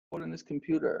On this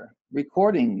computer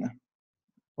recording.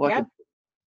 Yep.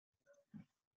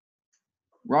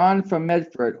 Ron from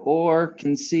Medford, or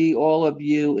can see all of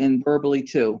you in verbally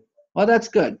too. Well, that's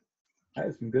good. I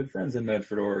have some good friends in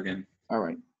Medford, Oregon. All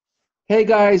right. Hey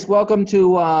guys, welcome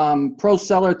to Pro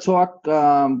Seller Talk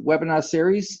webinar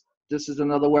series. This is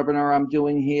another webinar I'm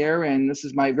doing here, and this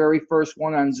is my very first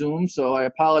one on Zoom, so I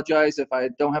apologize if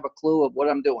I don't have a clue of what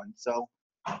I'm doing. So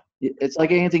it's like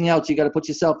anything else, you got to put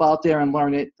yourself out there and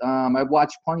learn it. I've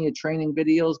watched plenty of training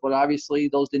videos, but obviously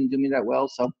those didn't do me that well,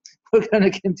 so we're going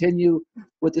to continue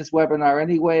with this webinar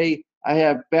anyway. I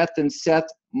have Beth and Seth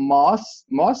Moss,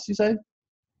 you say?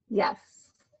 Yes.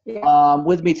 Yeah.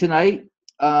 With me tonight.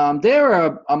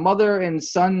 They're a mother and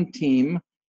son team,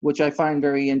 which I find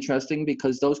very interesting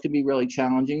because those can be really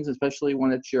challenging, especially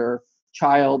when it's your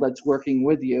child that's working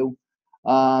with you.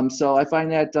 So I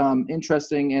find that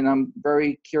interesting, and I'm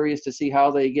very curious to see how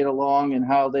they get along and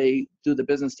how they do the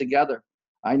business together.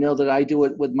 I know that I do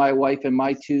it with my wife and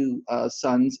my two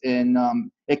sons, and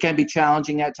it can be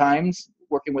challenging at times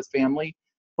working with family,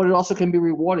 but it also can be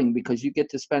rewarding because you get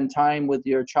to spend time with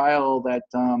your child that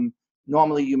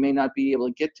normally you may not be able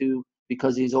to get to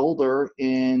because he's older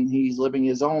and he's living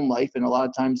his own life, and a lot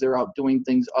of times they're out doing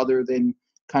things other than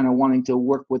kind of wanting to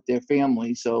work with their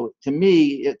family. So to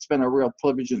me, it's been a real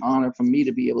privilege and honor for me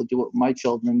to be able to do it with my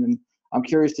children, and I'm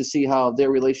curious to see how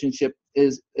their relationship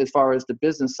is as far as the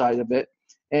business side of it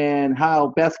and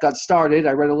how Beth got started.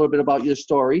 I read a little bit about your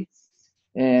story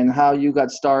and how you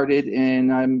got started,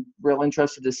 and I'm real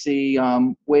interested to see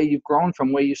where you've grown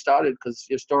from where you started, because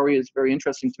your story is very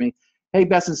interesting to me. Hey,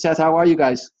 Beth and Seth, how are you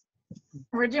guys?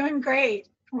 We're doing great.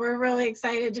 We're really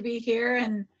excited to be here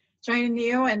and joining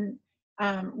you. And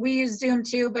we use Zoom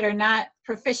too, but are not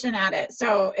proficient at it.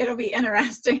 So it'll be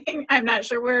interesting. I'm not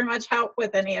sure we're much help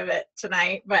with any of it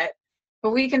tonight, but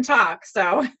we can talk.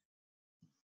 So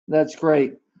that's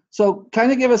great. So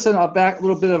kind of give us a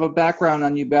little bit of a background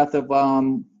on you, Beth, of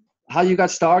how you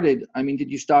got started. I mean,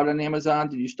 did you start on Amazon?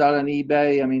 Did you start on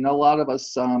eBay? I mean, a lot of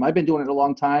us, I've been doing it a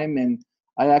long time, and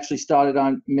I actually started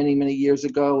on many, many years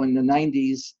ago in the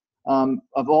 90s.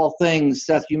 Of all things,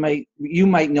 Seth, you might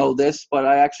know this, but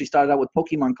I actually started out with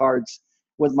Pokemon cards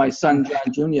with my son,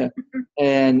 John Jr.,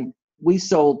 and we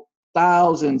sold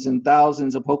thousands and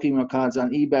thousands of Pokemon cards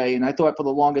on eBay, and I thought for the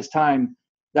longest time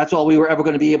that's all we were ever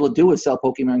going to be able to do is sell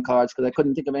Pokemon cards, because I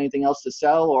couldn't think of anything else to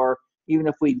sell, or even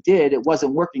if we did, it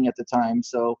wasn't working at the time.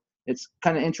 So it's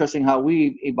kind of interesting how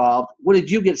we evolved. What did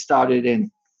you get started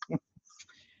in?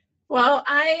 Well,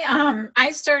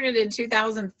 I started in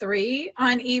 2003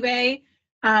 on eBay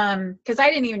because I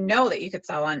didn't even know that you could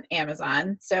sell on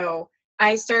Amazon. So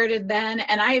I started then,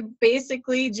 and I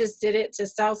basically just did it to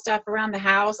sell stuff around the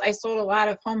house. I sold a lot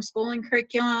of homeschooling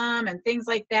curriculum and things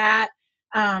like that,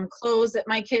 clothes that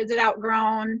my kids had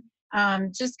outgrown,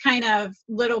 just kind of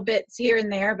little bits here and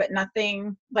there, but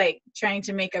nothing like trying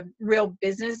to make a real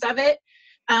business of it.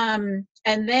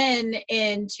 And then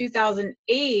in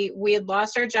 2008, we had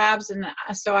lost our jobs, and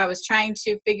so I was trying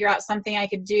to figure out something I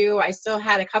could do. I still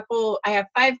had I have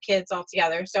 5 kids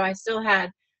altogether, so I still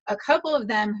had a couple of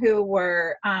them who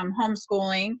were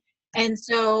homeschooling, and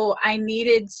so I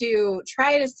needed to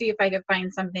try to see if I could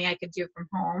find something I could do from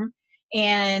home.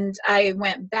 And I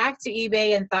went back to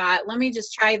eBay and thought, let me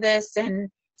just try this and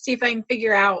see if I can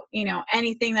figure out,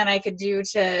 anything that I could do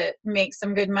to make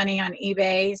some good money on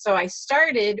eBay. So I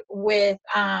started with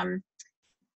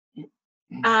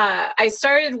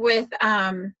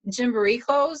Gymboree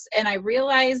clothes, and I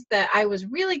realized that I was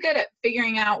really good at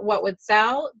figuring out what would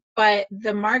sell, but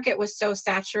the market was so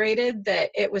saturated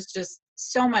that it was just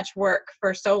so much work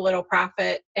for so little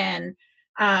profit. And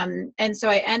so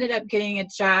I ended up getting a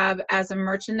job as a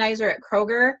merchandiser at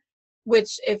Kroger,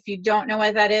 which, if you don't know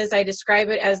what that is, I describe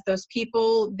it as those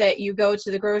people that you go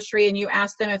to the grocery and you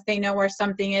ask them if they know where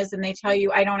something is, and they tell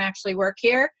you, I don't actually work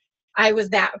here. I was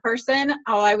that person.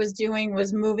 All I was doing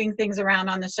was moving things around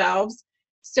on the shelves.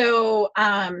 So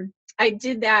I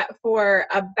did that for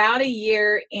about a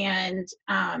year, and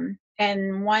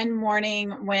one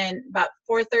morning, when about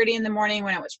 4:30 in the morning,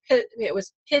 when it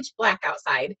was pitch black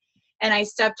outside, and I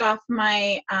stepped off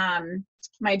my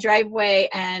driveway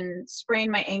and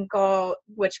sprained my ankle,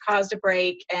 which caused a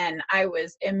break, and I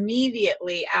was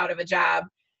immediately out of a job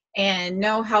and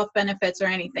no health benefits or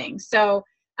anything. So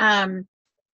I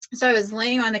was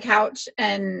laying on the couch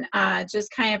and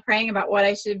just kind of praying about what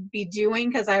I should be doing,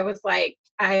 because I was like,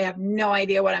 I have no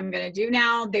idea what I'm going to do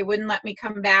now. They wouldn't let me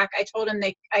come back. I told them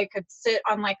I could sit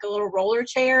on like a little roller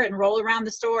chair and roll around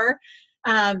the store.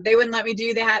 They wouldn't let me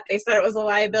do that. They said it was a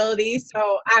liability.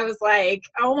 So I was like,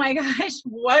 oh my gosh,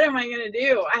 what am I going to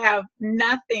do? I have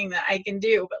nothing that I can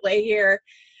do but lay here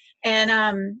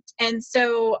And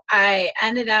so I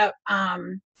ended up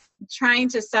trying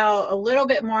to sell a little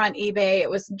bit more on eBay. It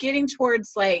was getting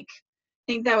towards like,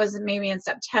 I think that was maybe in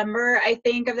September, I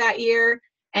think, of that year.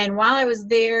 And while I was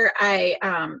there, I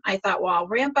thought, well, I'll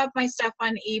ramp up my stuff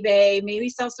on eBay, maybe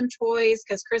sell some toys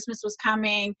because Christmas was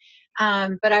coming.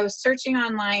 But I was searching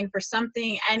online for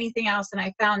something, anything else, and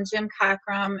I found Jim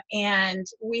Cockrum, and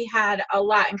we had a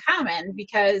lot in common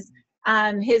because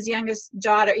his youngest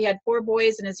daughter, he had 4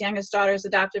 boys, and his youngest daughter is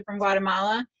adopted from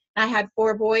Guatemala. I had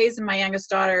 4 boys, and my youngest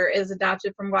daughter is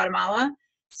adopted from Guatemala.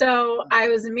 So I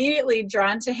was immediately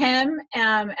drawn to him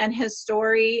and his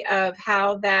story of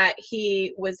how that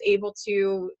he was able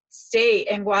to stay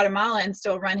in Guatemala and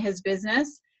still run his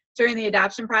business during the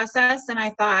adoption process. And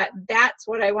I thought, that's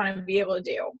what I want to be able to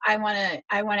do. I want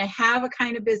to have a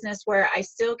kind of business where I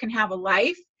still can have a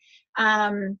life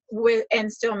with and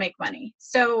still make money.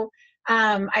 So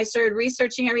I started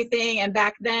researching everything. And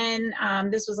back then,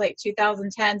 this was like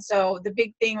 2010. So the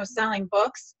big thing was selling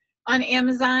books on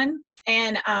Amazon.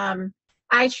 And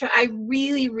I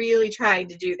really, really tried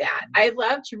to do that. I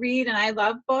love to read and I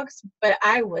love books, but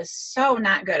I was so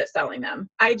not good at selling them.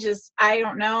 I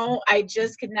don't know. I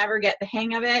just could never get the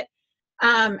hang of it.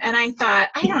 And I thought,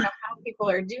 I don't know how people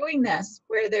are doing this,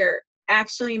 where they're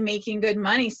actually making good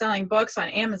money selling books on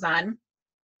Amazon.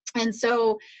 And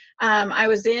so I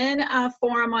was in a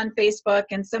forum on Facebook,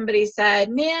 and somebody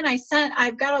said, man,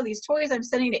 I've got all these toys I'm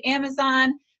sending to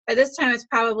Amazon. By this time, it's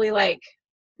probably like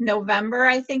November,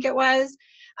 I think it was.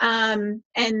 And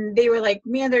they were like,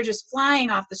 man, they're just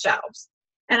flying off the shelves.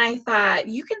 And I thought,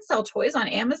 you can sell toys on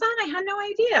Amazon? I had no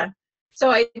idea. So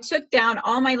I took down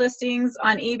all my listings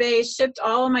on eBay, shipped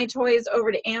all of my toys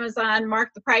over to Amazon,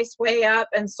 marked the price way up,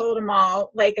 and sold them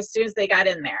all like as soon as they got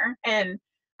in there. And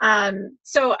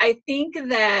so I think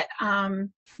that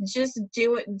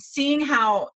seeing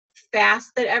how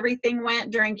fast that everything went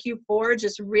during Q4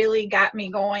 just really got me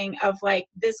going of like,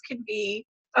 this could be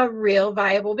a real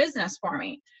viable business for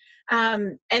me.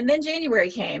 And then January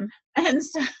came. And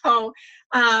so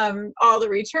all the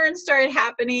returns started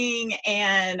happening,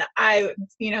 and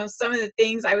some of the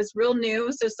things, I was real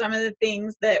new. So some of the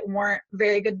things that weren't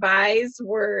very good buys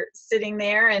were sitting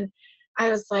there, and I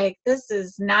was like, this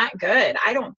is not good.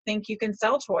 I don't think you can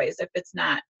sell toys if it's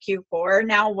not Q4.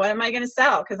 Now, what am I going to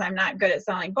sell? Because I'm not good at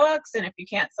selling books. And if you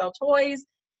can't sell toys.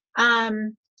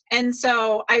 And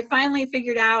so I finally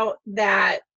figured out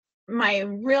that my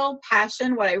real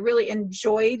passion, what I really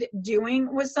enjoyed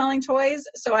doing, was selling toys.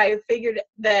 So I figured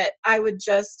that I would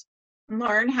just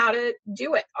learn how to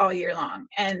do it all year long.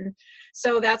 And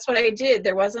so that's what I did.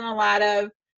 There wasn't a lot of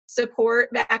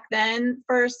support back then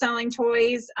for selling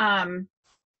toys.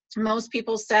 Most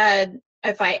people said,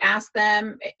 if I asked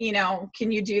them,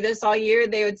 can you do this all year?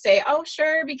 They would say, oh,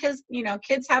 sure, because,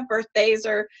 kids have birthdays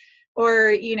or,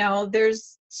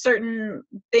 there's certain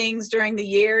things during the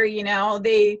year,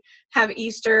 they have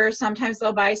Easter, sometimes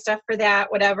they'll buy stuff for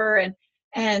that, whatever.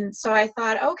 And so I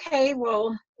thought, okay,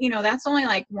 well, that's only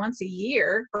like once a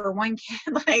year for one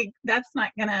kid. Like, that's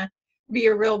not gonna be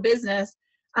a real business.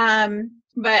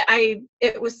 But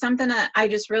it was something that I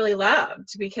just really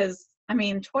loved because,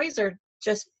 toys are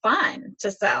just fun to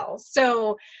sell.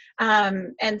 So,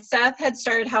 and Seth had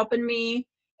started helping me.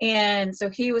 And so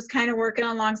he was kind of working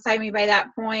alongside me by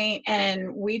that point,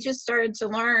 and we just started to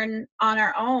learn on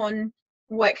our own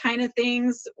what kind of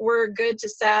things were good to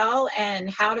sell and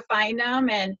how to find them,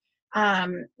 and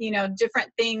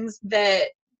different things that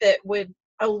would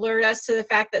alert us to the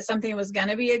fact that something was going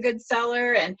to be a good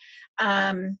seller.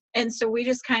 And so we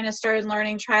just kind of started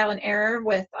learning trial and error,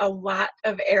 with a lot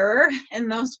of error in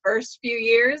those first few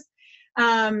years.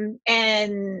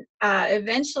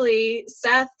 Eventually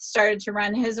Seth started to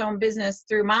run his own business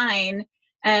through mine,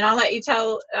 and I'll let you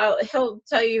he'll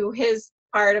tell you his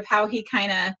part of how he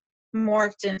kind of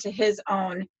morphed into his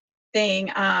own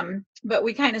thing. But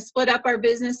we kind of split up our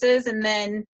businesses, and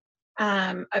then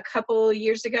a couple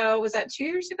years ago, was that 2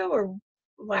 years ago or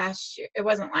last year? It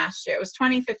wasn't last year, it was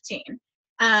 2015.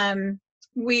 I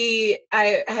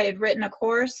had written a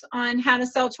course on how to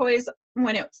sell toys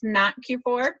when it's not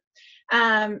Q4.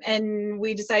 And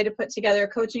we decided to put together a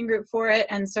coaching group for it.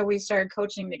 And so we started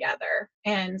coaching together.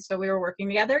 And so we were working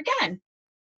together again.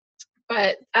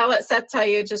 But I'll let Seth tell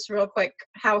you just real quick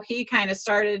how he kind of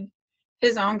started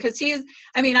his own. Because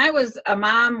I was a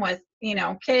mom with,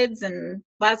 kids and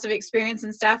lots of experience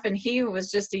and stuff. And he was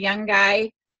just a young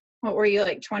guy. What were you,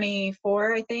 like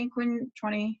 24, I think,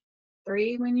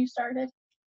 23 when you started?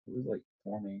 It was like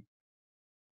 20.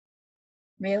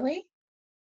 Really?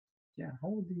 Yeah, how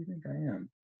old do you think I am?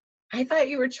 I thought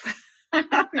you were, I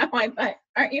don't know,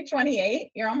 aren't you 28?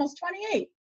 You're almost 28.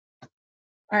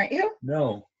 Aren't you?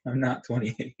 No, I'm not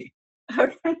 28.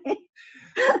 Okay.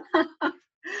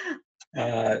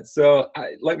 So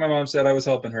like my mom said, I was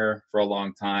helping her for a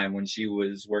long time when she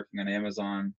was working on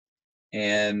Amazon,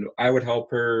 and I would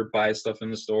help her buy stuff in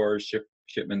the store, ship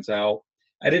shipments out.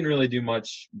 I didn't really do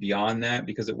much beyond that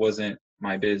because it wasn't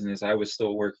my business. I was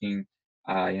still working,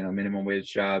 minimum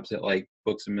wage jobs at like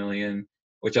Books A Million,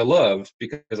 which I loved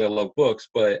because I love books,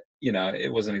 but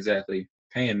it wasn't exactly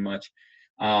paying much.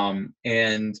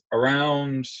 And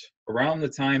around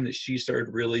the time that she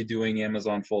started really doing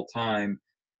Amazon full time,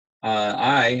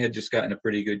 I had just gotten a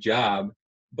pretty good job,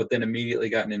 but then immediately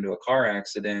gotten into a car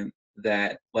accident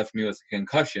that left me with a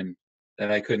concussion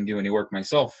that I couldn't do any work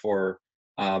myself for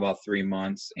about 3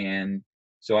 months. And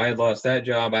so I had lost that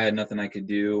job. I had nothing I could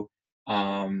do.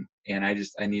 And I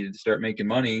needed to start making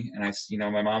money. And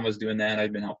my mom was doing that.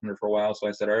 I'd been helping her for a while. So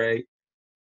I said, all right,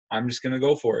 I'm just going to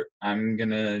go for it. I'm going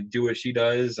to do what she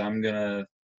does. I'm going to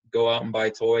go out and buy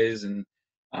toys, and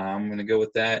I'm going to go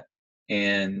with that.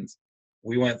 And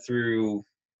we went through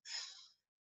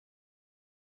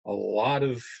a lot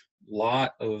of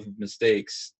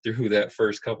mistakes through that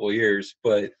first couple of years,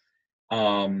 but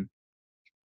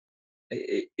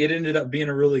it ended up being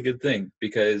a really good thing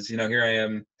because here I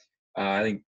am. I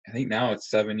think now it's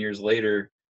 7 years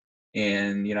later,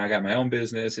 and I got my own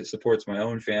business. It supports my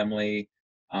own family,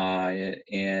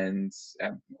 and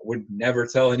I would never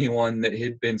tell anyone that it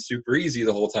had been super easy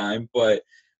the whole time. But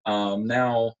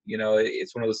now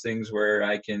it's one of those things where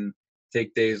I can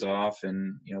take days off,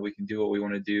 and we can do what we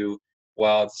want to do,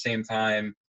 while at the same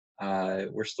time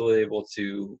we're still able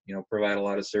to provide a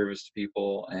lot of service to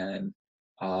people, and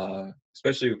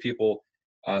especially with people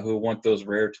who want those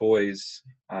rare toys.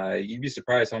 You'd be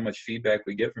surprised how much feedback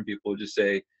we get from people who just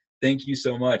say, thank you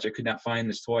so much. I could not find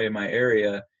this toy in my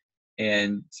area.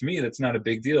 And to me, that's not a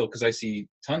big deal because I see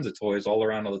tons of toys all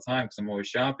around all the time because I'm always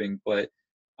shopping. But,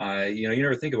 you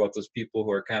never think about those people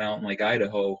who are kind of out in like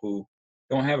Idaho who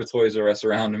don't have a Toys R Us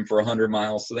around them for 100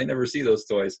 miles. So they never see those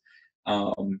toys.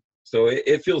 So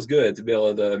it feels good to be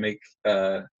able to make,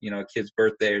 a kid's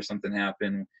birthday or something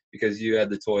happen because you had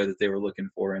the toy that they were looking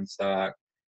for in stock.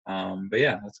 But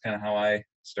yeah, that's kind of how I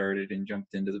started and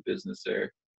jumped into the business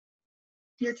there.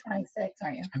 You're 26,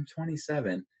 aren't you? I'm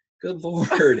 27. Good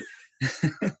Lord.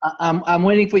 I'm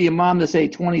waiting for your mom to say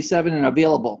 27 and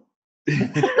available.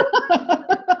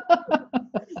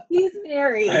 He's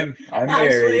married. I'm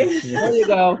married. There you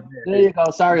go. There you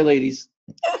go. Sorry, ladies.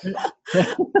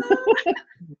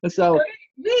 So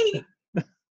wait,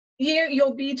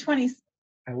 you'll be 20.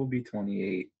 I will be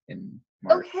 28 in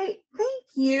March. Okay, thank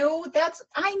you.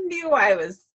 I knew I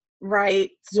was right,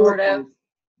 sort of.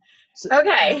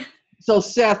 Okay. So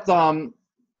Seth,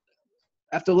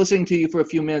 after listening to you for a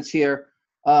few minutes here,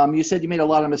 you said you made a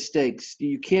lot of mistakes. Do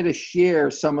you care to share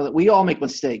some of the? We all make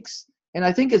mistakes, and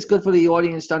I think it's good for the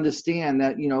audience to understand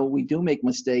that we do make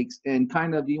mistakes. And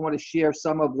kind of, do you want to share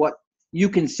some of what you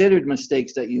considered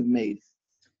mistakes that you've made?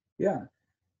 Yeah.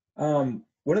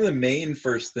 One of the main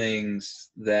first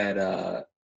things that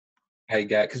I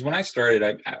got, because when I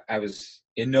started, I was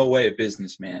in no way a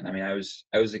businessman. I mean, I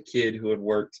was a kid who had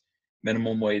worked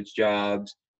minimum wage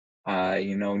jobs,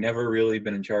 never really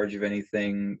been in charge of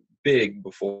anything big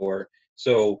before.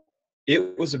 So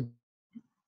it was a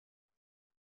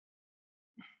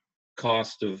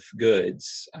cost of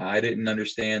goods. I didn't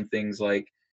understand things like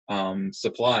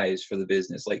supplies for the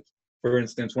business. Like, for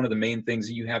instance, one of the main things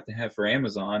that you have to have for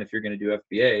Amazon if you're going to do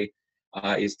FBA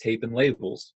is tape and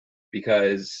labels,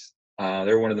 because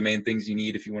they're one of the main things you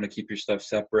need if you want to keep your stuff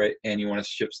separate and you want to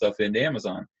ship stuff into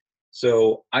Amazon.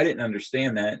 So I didn't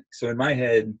understand that. So in my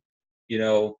head,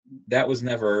 that was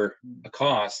never a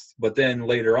cost. But then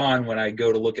later on, when I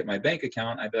go to look at my bank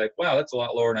account, I'd be like, wow, that's a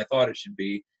lot lower than I thought it should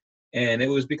be. And it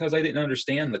was because I didn't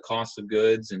understand the cost of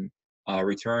goods and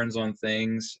returns on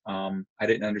things. I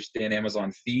didn't understand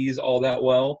Amazon fees all that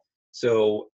well.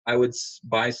 So I would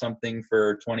buy something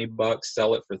for $20,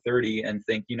 sell it for 30, and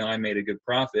think, I made a good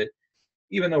profit,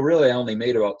 even though really I only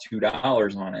made about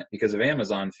 $2 on it because of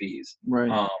Amazon fees.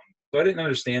 Right. So I didn't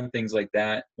understand things like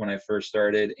that when I first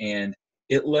started, and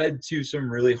it led to some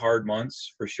really hard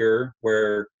months for sure,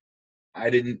 where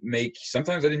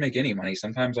sometimes I didn't make any money.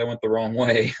 Sometimes I went the wrong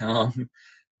way.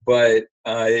 But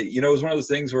it was one of those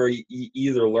things where you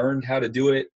either learned how to do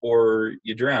it or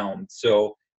you drowned.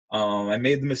 So I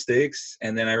made the mistakes,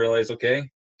 and then I realized, okay,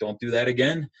 don't do that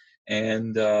again,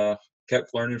 and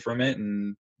kept learning from it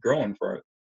and growing for it.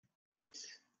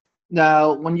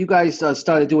 Now, when you guys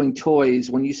started doing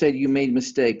toys, when you said you made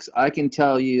mistakes, I can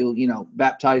tell you,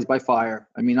 baptized by fire.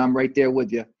 I mean, I'm right there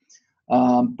with you.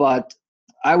 But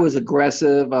I was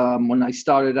aggressive when I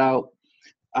started out.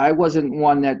 I wasn't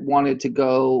one that wanted to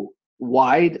go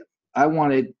wide. I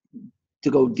wanted to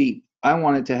go deep. I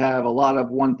wanted to have a lot of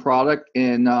one product,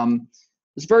 and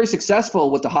it's very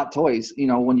successful with the hot toys,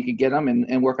 when you could get them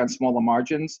and work on smaller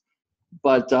margins.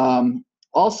 But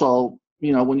also,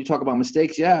 when you talk about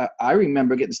mistakes, yeah, I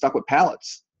remember getting stuck with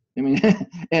pallets. I mean,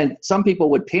 and some people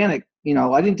would panic.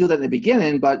 I didn't do that in the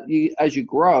beginning, but as you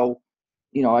grow,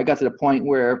 I got to the point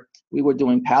where we were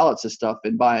doing pallets of stuff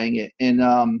and buying it. And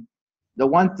the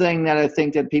one thing that I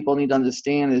think that people need to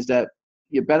understand is that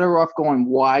you're better off going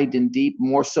wide than deep,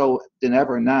 more so than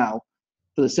ever now.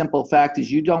 For the simple fact is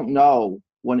you don't know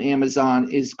when Amazon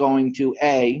is going to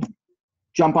A,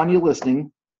 jump on your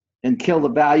listing and kill the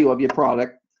value of your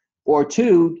product, or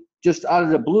two, just out of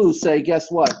the blue say, guess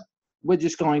what? We're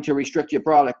just going to restrict your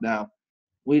product now.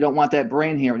 We don't want that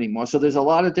brand here anymore. So there's a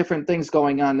lot of different things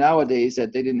going on nowadays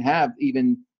that they didn't have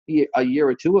even a year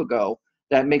or two ago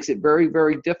that makes it very,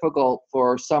 very difficult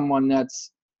for someone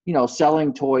that's,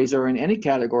 selling toys or in any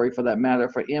category for that matter,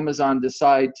 for Amazon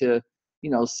decide to,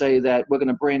 say that we're going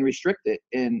to brand restrict it.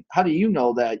 And how do you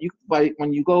know that?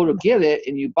 When you go to get it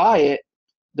and you buy it,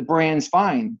 the brand's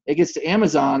fine. It gets to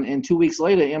Amazon, and 2 weeks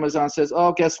later, Amazon says,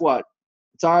 oh, guess what?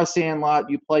 It's our sandlot.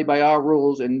 You play by our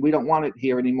rules, and we don't want it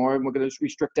here anymore, and we're going to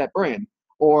restrict that brand.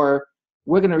 Or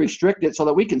we're going to restrict it so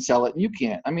that we can sell it, and you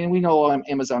can't. I mean, we know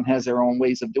Amazon has their own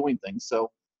ways of doing things. So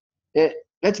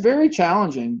it's very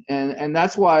challenging, and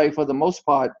that's why, for the most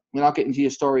part, and I'll get into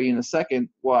your story in a second,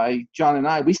 why John and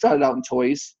I, we started out in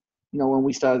toys, when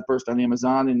we started first on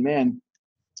Amazon, and man,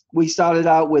 we started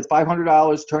out with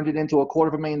 $500, turned it into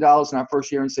 $250,000 in our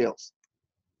first year in sales.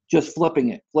 Just flipping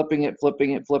it.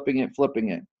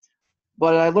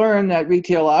 But I learned that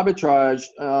retail arbitrage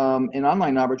and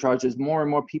online arbitrage is more and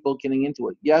more people getting into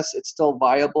it. Yes, it's still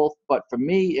viable, but for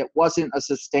me, it wasn't a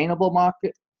sustainable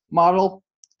market model.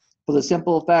 For the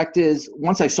simple fact is,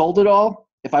 once I sold it all,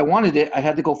 if I wanted it, I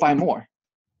had to go find more.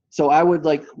 So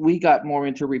we got more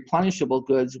into replenishable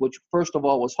goods, which first of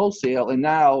all was wholesale, and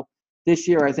now this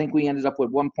year, I think we ended up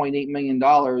with $1.8 million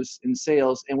in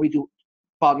sales, and we do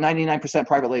about 99%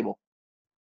 private label.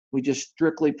 We just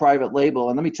strictly private label.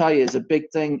 And let me tell you, it's a big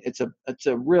thing. It's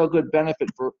a real good benefit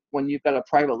for when you've got a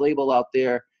private label out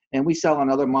there, and we sell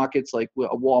on other markets like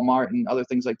Walmart and other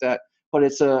things like that. But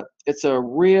it's a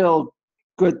real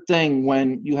good thing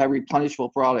when you have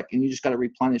replenishable product, and you just got to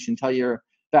replenish and tell your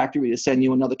factory to send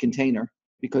you another container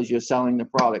because you're selling the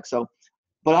product. So,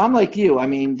 but I'm like you. I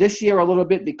mean, this year a little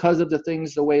bit because of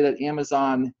the way that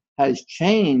Amazon has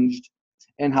changed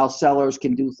and how sellers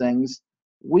can do things.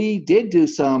 We did do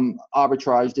some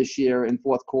arbitrage this year in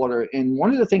fourth quarter. And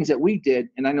one of the things that we did,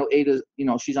 and I know Ada,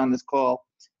 she's on this call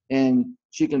and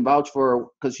she can vouch for,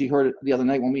 because she heard it the other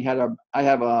night when we had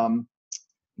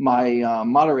my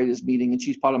moderators meeting, and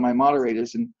she's part of my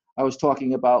moderators. And I was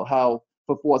talking about how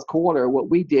for fourth quarter,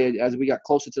 what we did as we got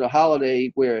closer to the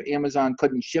holiday where Amazon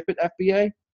couldn't ship it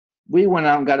FBA, we went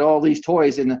out and got all these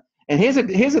toys. And here's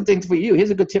a thing for you.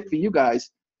 Here's a good tip for you guys.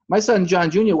 My son,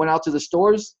 John Jr., went out to the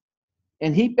stores,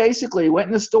 and he basically went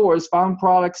in the stores, found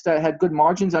products that had good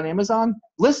margins on Amazon,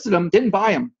 listed them, didn't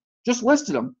buy them, just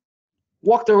listed them,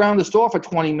 walked around the store for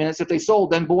 20 minutes. If they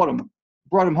sold, then bought them,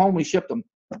 brought them home, we shipped them.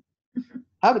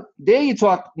 There you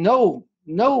talk, no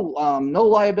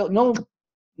liability,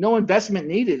 no investment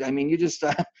needed. I mean, you just,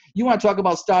 you want to talk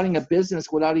about starting a business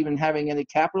without even having any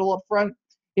capital up front.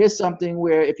 Here's something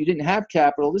where if you didn't have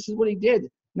capital, this is what he did.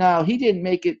 Now, he didn't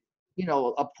make it,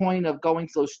 a point of going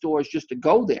to those stores just to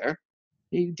go there.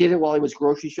 He did it while he was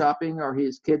grocery shopping, or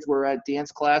his kids were at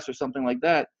dance class or something like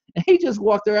that. And he just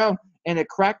walked around, and it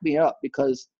cracked me up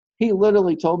because he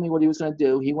literally told me what he was going to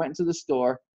do. He went into the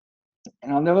store,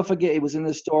 and I'll never forget, he was in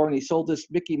the store and he sold this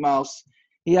Mickey Mouse.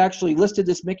 He actually listed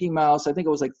this Mickey Mouse, I think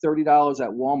it was like $30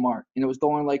 at Walmart, and it was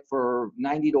going like for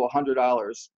 $90 to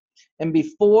 $100. And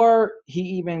before he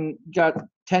even got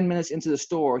 10 minutes into the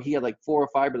store, he had like 4 or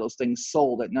 5 of those things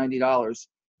sold at $90.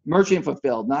 Merchant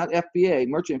fulfilled, not FBA,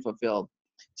 merchant fulfilled.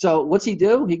 So what's he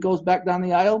do? He goes back down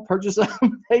the aisle, purchases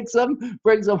them, takes them,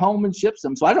 brings them home, and ships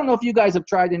them. So I don't know if you guys have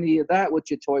tried any of that with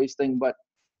your toys thing, but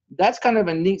that's kind of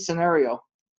a neat scenario.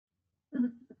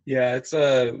 Yeah, it's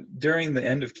during the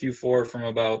end of Q4 from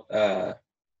about I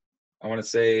want to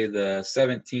say the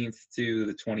 17th to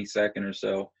the 22nd or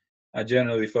so. I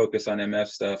generally focus on MF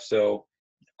stuff, so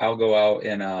I'll go out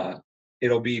and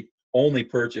it'll be only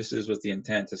purchases with the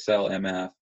intent to sell MF.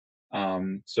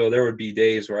 So there would be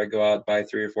days where I go out, buy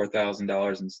 $3,000 or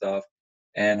 $4,000 in stuff,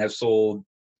 and have sold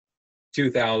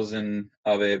 2,000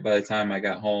 of it by the time I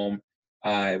got home,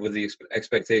 with the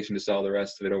expectation to sell the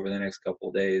rest of it over the next couple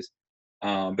of days.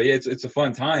 But yeah, it's a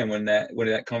fun time when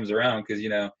that comes around, because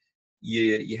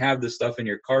you have this stuff in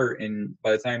your cart, and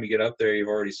by the time you get up there, you've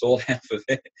already sold half of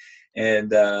it,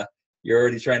 and you're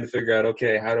already trying to figure out,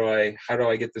 okay, how do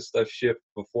I get this stuff shipped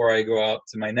before I go out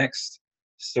to my next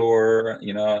store?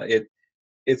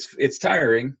 It's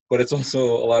tiring, but it's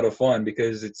also a lot of fun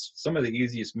because it's some of the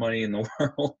easiest money in the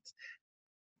world.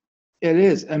 It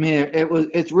is. I mean,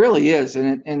 it really is.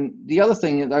 And the other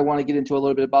thing that I want to get into a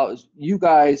little bit about is you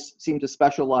guys seem to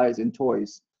specialize in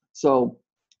toys. So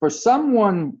for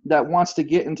someone that wants to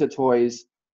get into toys,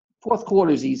 fourth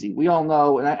quarter is easy. We all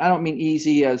know, and I don't mean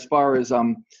easy as far as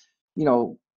a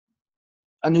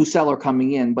new seller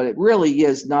coming in, but it really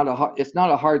is it's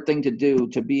not a hard thing to do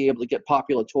to be able to get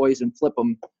popular toys and flip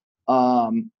them.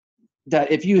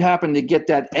 That if you happen to get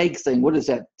that egg thing, what is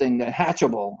that thing? That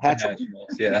Hatchimals,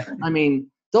 yeah. I mean,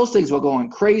 those things were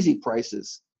going crazy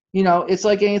prices. It's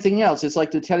like anything else. It's like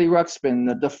the Teddy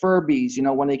Ruxpin, the Furbies.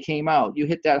 When they came out, you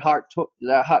hit that hot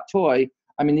toy.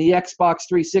 I mean, the Xbox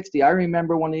 360. I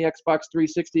remember when the Xbox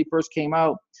 360 first came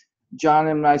out. John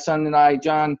and my son and I,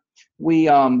 John, we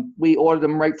ordered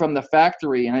them right from the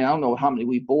factory, and I don't know how many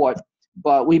we bought,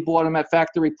 but we bought them at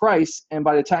factory price. And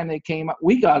by the time they came up,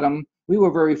 we got them. We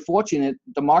were very fortunate.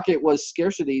 The market was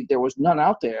scarcity. There was none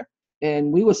out there.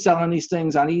 And we were selling these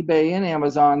things on eBay and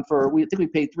Amazon I think we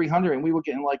paid $300, and we were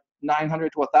getting like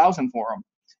 $900 to $1,000 for them,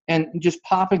 and just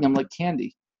popping them like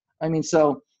candy. I mean,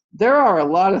 so there are a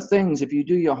lot of things, if you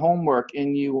do your homework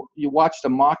and you watch the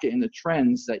market and the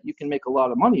trends, that you can make a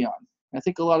lot of money on. And I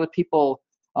think a lot of people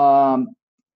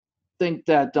think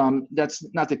that that's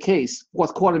not the case.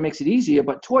 Fourth quarter makes it easier,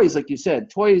 but toys, like you said,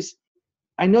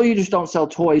 I know you just don't sell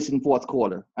toys in fourth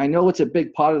quarter. I know it's a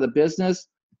big part of the business,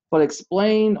 but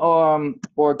explain or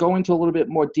go into a little bit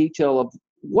more detail of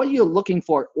what you're looking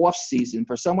for off season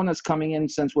for someone that's coming in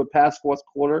since we're past fourth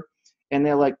quarter, and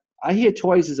they're like, I hear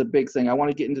toys is a big thing. I want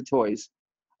to get into toys.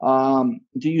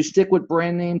 Do you stick with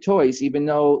brand name toys, even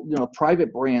though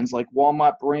private brands like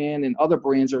Walmart brand and other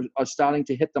brands are starting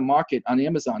to hit the market on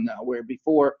Amazon now, where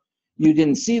before you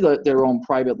didn't see their own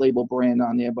private label brand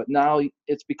on there, but now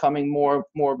it's becoming more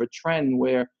of a trend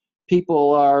where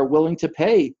people are willing to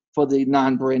pay for the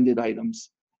non-branded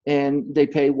items, and they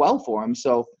pay well for them.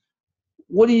 So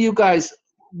what do you guys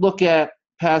look at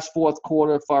past fourth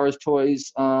quarter as far as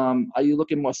toys? Are you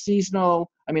looking more seasonal?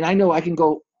 I mean, I know I can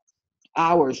go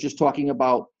hours just talking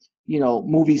about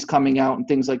movies coming out and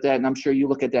things like that, and I'm sure you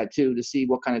look at that too to see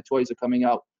what kind of toys are coming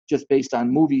out just based on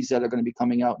movies that are going to be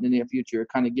coming out in the near future. It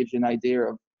kind of gives you an idea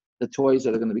of the toys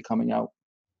that are going to be coming out.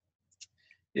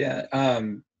 Yeah.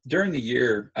 During the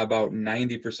year, about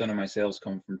 90% of my sales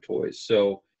come from toys.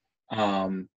 So,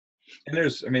 and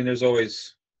there's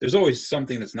always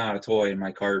something that's not a toy in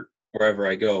my cart wherever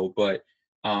I go, but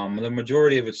the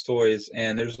majority of it's toys.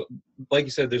 And there's, like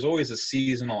you said, there's always a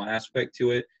seasonal aspect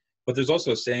to it, but there's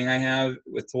also a saying I have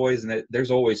with toys, and that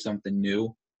there's always something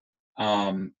new.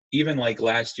 Even like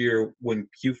last year when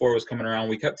Q4 was coming around,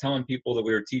 we kept telling people that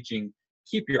we were teaching,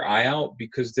 keep your eye out,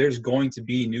 because there's going to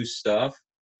be new stuff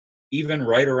even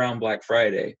right around Black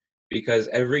Friday, because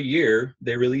every year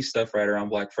they release stuff right around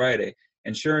Black Friday.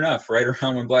 And sure enough, right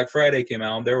around when Black Friday came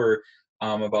out, there were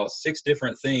about 6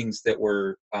 different things that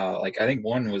were I think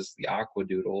one was the Aqua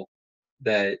Doodle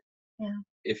that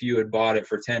if you had bought it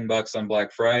for $10 on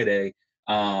Black Friday,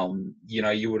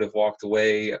 you would have walked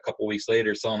away a couple weeks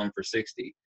later selling them for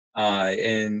 60.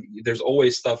 And there's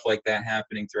always stuff like that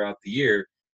happening throughout the year,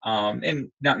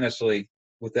 and not necessarily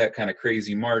with that kind of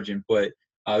crazy margin, but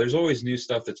there's always new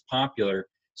stuff that's popular.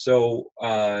 So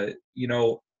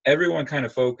everyone kind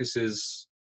of focuses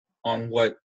on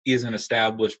what is an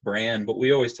established brand, but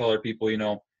we always tell our people,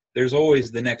 there's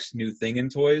always the next new thing in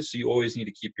toys, so you always need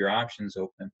to keep your options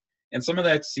open. And some of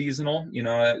that's seasonal.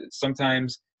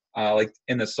 Sometimes like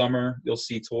in the summer, you'll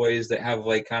see toys that have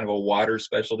like kind of a water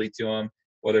specialty to them,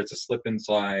 whether it's a slip and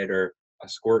slide or a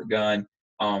squirt gun,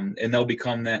 and they'll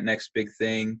become that next big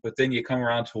thing. But then you come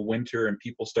around to winter and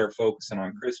people start focusing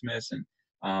on Christmas, and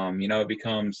it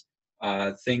becomes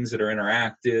things that are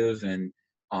interactive, and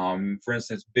for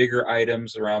instance, bigger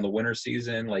items around the winter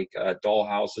season, like doll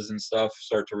houses and stuff,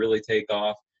 start to really take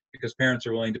off because parents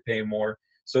are willing to pay more.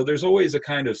 So there's always a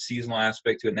kind of seasonal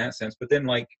aspect to it in that sense. But then,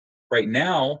 like right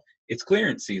now, it's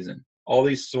clearance season. All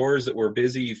these stores that were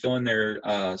busy filling their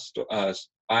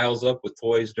aisles up with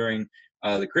toys during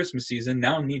the Christmas season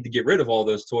now need to get rid of all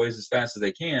those toys as fast as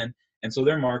they can. And so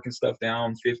they're marking stuff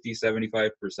down 50, 75%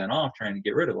 off, trying to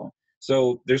get rid of them.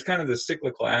 So there's kind of the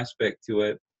cyclical aspect to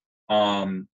it.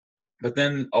 But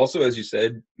then also, as you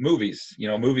said, movies,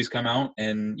 movies come out,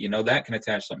 and, that can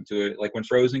attach something to it. Like when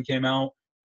Frozen came out,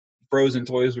 Frozen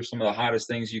toys were some of the hottest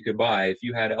things you could buy. If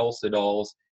you had Elsa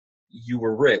dolls, you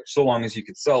were rich so long as you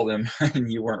could sell them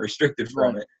and you weren't restricted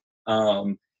from Right.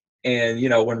 it. And you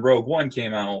know, when Rogue One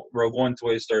came out, Rogue One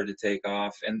toys started to take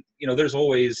off, and you know, there's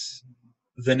always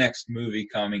the next movie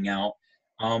coming out.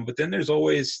 But then there's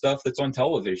always stuff that's on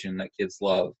television that kids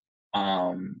love.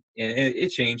 And it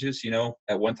changes, you know.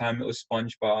 At one time it was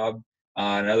SpongeBob,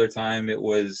 another time it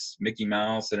was Mickey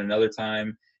Mouse, and another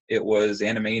time it was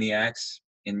Animaniacs.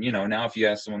 And you know, now if you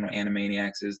ask someone what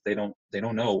Animaniacs is, they don't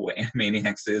know what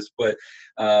Animaniacs is. But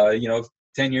you know,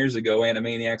 10 years ago,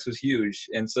 Animaniacs was huge.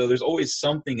 And so there's always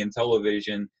something in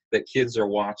television that kids are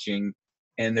watching,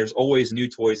 and there's always new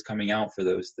toys coming out for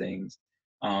those things.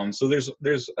 So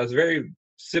there's a very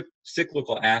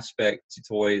cyclical aspect to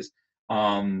toys,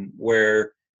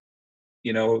 where,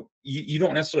 you know, you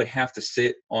don't necessarily have to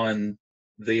sit on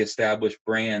the established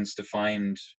brands to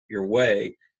find your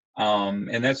way.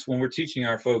 And that's when we're teaching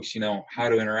our folks, you know, how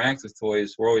to interact with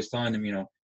toys. We're always telling them, you know,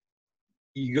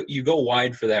 you go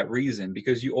wide for that reason,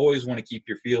 because you always want to keep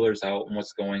your feelers out on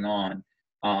what's going on.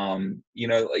 You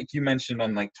know, like you mentioned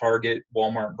on like Target,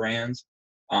 Walmart brands,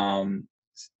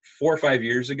 4 or 5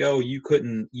 years ago, you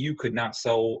could not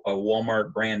sell a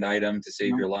Walmart brand item to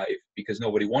save No. your life because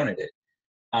nobody wanted it.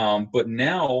 But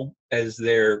now, as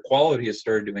their quality has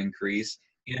started to increase,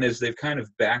 and as they've kind of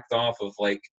backed off of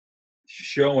like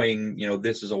showing, you know,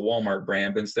 this is a Walmart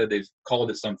brand, but instead they've called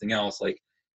it something else, like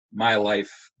My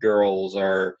Life Girls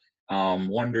or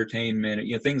Wondertainment,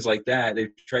 you know, things like that.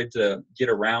 They've tried to get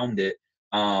around it.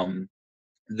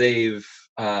 They've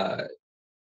uh,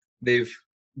 they've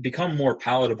become more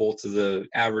palatable to the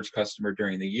average customer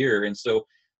during the year, and so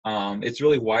it's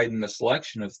really widened the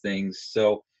selection of things.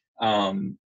 So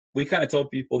we kind of tell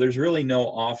people there's really no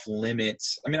off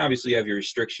limits. I mean, obviously you have your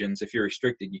restrictions. If you're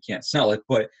restricted, you can't sell it.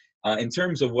 But in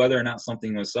terms of whether or not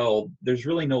something will sell, there's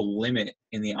really no limit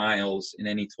in the aisles in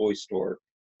any toy store.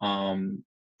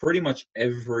 Pretty much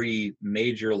every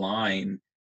major line,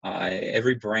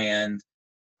 every brand,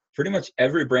 pretty much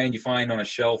every brand you find on a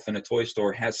shelf in a toy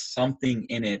store has something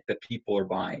in it that people are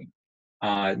buying.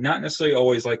 Not necessarily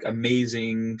always like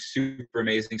amazing, super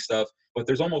amazing stuff, but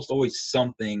there's almost always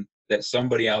something that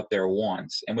somebody out there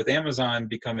wants. And with Amazon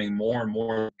becoming more and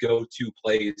more go-to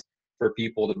place for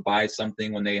people to buy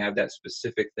something when they have that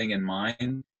specific thing in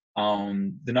mind,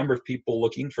 the number of people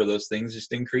looking for those things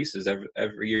just increases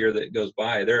every year that goes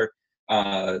by. There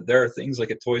are things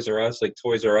like at Toys R Us, like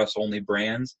Toys R Us only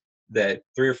brands that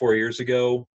 3 or 4 years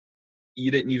ago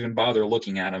you didn't even bother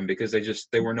looking at them because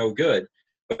they were no good.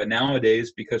 But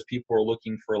nowadays, because people are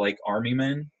looking for like Army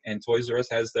Men, and Toys R Us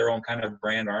has their own kind of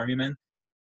brand Army Men,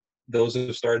 those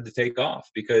have started to take off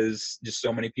because just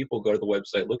so many people go to the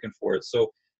website looking for it.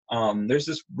 So there's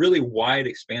this really wide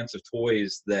expanse of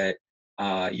toys that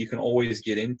you can always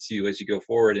get into as you go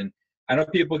forward. And I know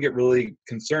people get really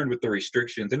concerned with the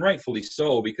restrictions, and rightfully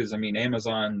so, because I mean,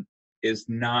 Amazon is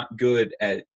not good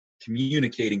at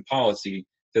communicating policy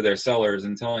to their sellers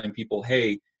and telling people,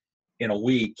 hey, in a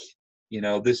week, you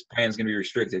know, this brand's going to be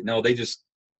restricted. No, they just,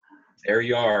 there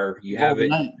you are, you have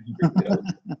it.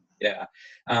 Yeah.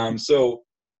 So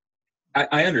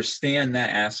I understand that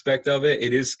aspect of it.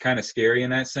 It is kind of scary in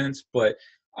that sense, but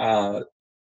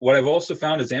what I've also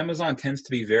found is Amazon tends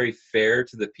to be very fair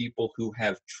to the people who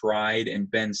have tried and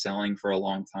been selling for a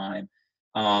long time.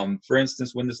 For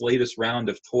instance, when this latest round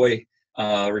of toy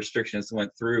restrictions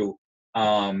went through,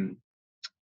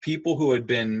 people who had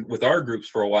been with our groups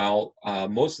for a while,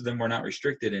 most of them were not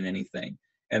restricted in anything.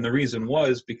 And the reason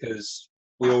was because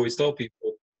we always tell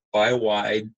people, buy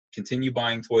wide, continue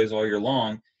buying toys all year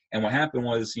long. And what happened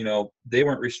was, you know, they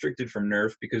weren't restricted from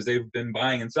Nerf because they've been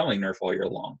buying and selling Nerf all year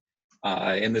long.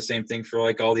 And the same thing for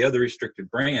like all the other restricted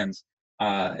brands.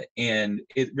 And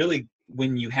it really,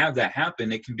 when you have that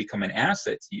happen, it can become an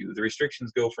asset to you. The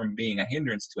restrictions go from being a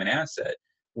hindrance to an asset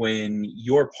when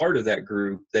you're part of that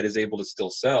group that is able to still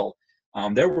sell.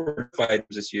 There were fighters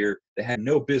this year that had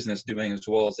no business doing as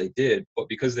well as they did, but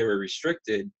because they were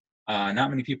restricted, not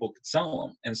many people could sell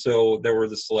them. And so there were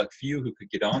the select few who could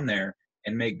get on there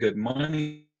and make good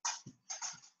money.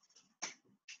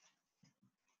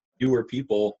 Fewer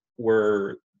people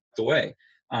were away.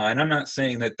 And I'm not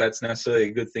saying that that's necessarily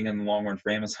a good thing in the long run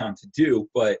for Amazon to do,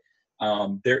 but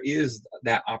there is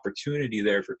that opportunity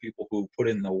there for people who put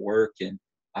in the work and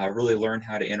really learn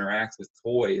how to interact with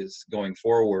toys going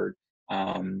forward.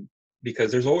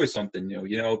 Because there's always something new.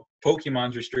 You know,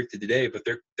 Pokemon's restricted today, but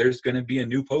there's going to be a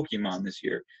new Pokemon this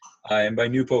year. And by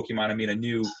new Pokemon, I mean a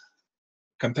new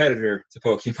competitor to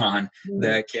Pokemon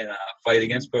that can fight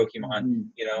against Pokemon,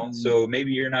 you know. So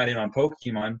maybe you're not in on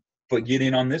Pokemon, but get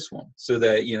in on this one so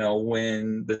that, you know,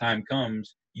 when the time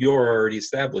comes, you're already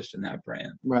established in that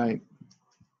brand. Right.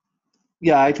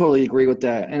 Yeah, I totally agree with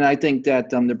that, and I think that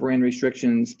the brand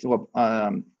restrictions to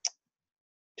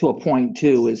a point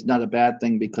too is not a bad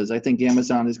thing, because I think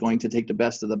Amazon is going to take the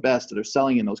best of the best that are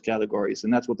selling in those categories,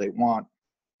 and that's what they want.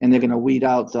 And they're going to weed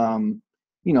out,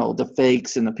 the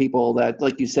fakes and the people that,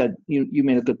 like you said, you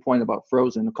made a good point about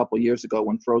Frozen a couple of years ago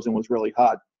when Frozen was really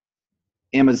hot.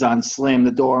 Amazon slammed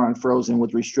the door on Frozen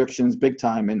with restrictions big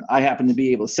time, and I happen to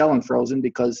be able to sell in Frozen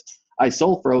because I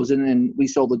sold Frozen and we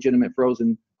sold legitimate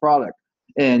Frozen product,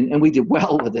 and we did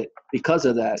well with it because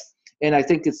of that. And I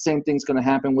think the same thing's going to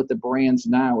happen with the brands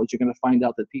now, is you're going to find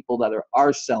out that people that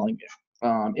are selling it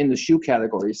in the shoe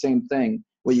category, same thing,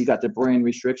 where you got the brand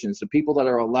restrictions. The people that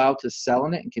are allowed to sell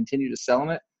in it and continue to sell in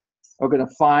it are going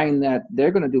to find that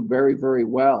they're going to do very, very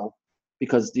well,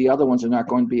 because the other ones are not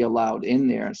going to be allowed in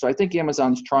there. So I think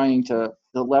Amazon's trying to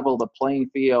level the playing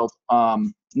field,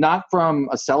 not from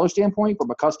a seller standpoint, from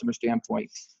a customer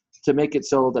standpoint, to make it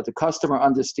so that the customer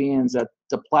understands that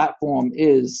the platform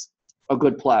is a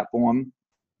good platform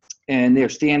and their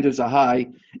standards are high,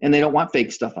 and they don't want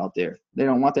fake stuff out there. They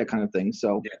don't want that kind of thing.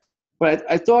 So, yeah. But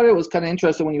I thought it was kind of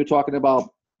interesting when you were talking about,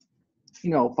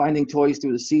 finding toys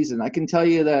through the season. I can tell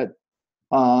you that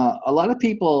a lot of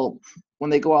people,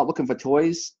 when they go out looking for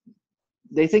toys,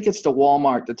 they think it's the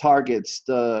Walmart, the Targets,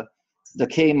 the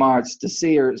Kmart's, the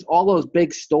Sears, all those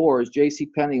big stores,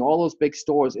 JCPenney, all those big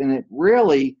stores. And it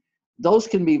really, those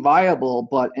can be viable,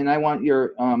 and I want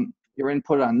your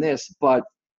input on this, but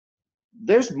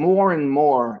there's more and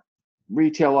more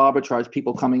retail arbitrage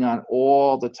people coming on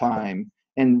all the time,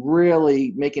 and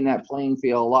really making that playing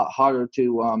field a lot harder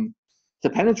to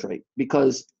penetrate,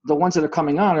 because the ones that are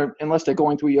coming on are, unless they're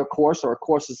going through your course or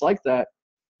courses like that,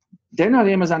 they're not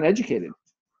Amazon educated.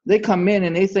 They come in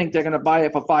and they think they're going to buy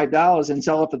it for $5 and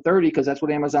sell it for $30 because that's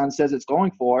what Amazon says it's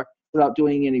going for, without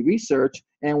doing any research.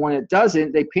 And when it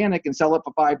doesn't, they panic and sell it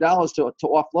for $5 to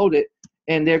offload it,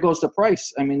 and there goes the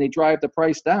price. I mean, they drive the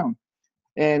price down.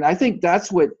 And I think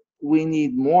that's what we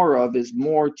need more of, is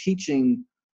more teaching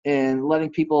and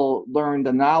letting people learn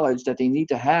the knowledge that they need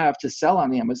to have to sell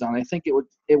on Amazon. I think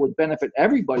it would benefit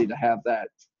everybody to have that.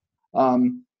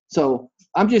 So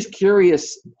I'm just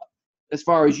curious, as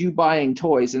far as you buying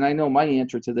toys, and I know my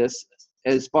answer to this,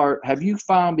 have you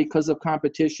found, because of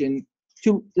competition,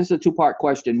 this is a two-part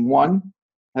question. One,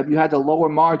 have you had to lower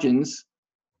margins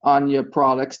on your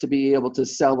products to be able to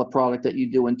sell the product that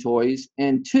you do in toys?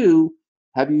 And two,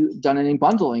 have you done any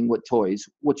bundling with toys,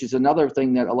 which is another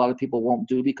thing that a lot of people won't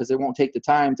do, because they won't take the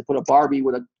time to put a Barbie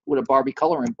with a Barbie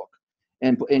coloring book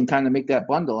and kind of make that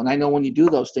bundle. And I know when you do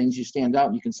those things, you stand out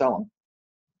and you can sell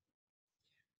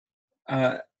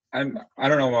them. I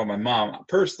don't know about my mom.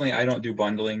 Personally, I don't do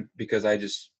bundling because I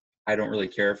don't really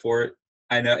care for it.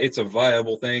 I know it's a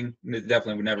viable thing.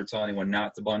 Definitely would never tell anyone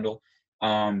not to bundle.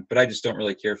 But I just don't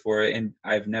really care for it, and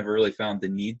I've never really found the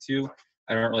need to.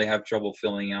 I don't really have trouble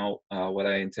filling out what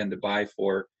I intend to buy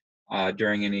for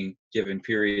during any given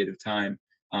period of time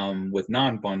with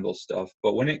non-bundle stuff.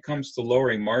 But when it comes to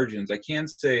lowering margins, I can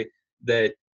say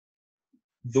that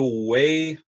the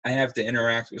way I have to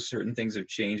interact with certain things have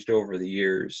changed over the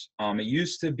years. It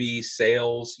used to be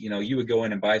sales. You would go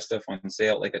in and buy stuff on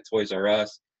sale, like at Toys R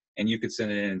Us, and you could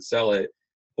send it in and sell it.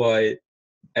 But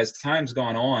as time's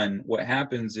gone on, what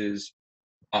happens is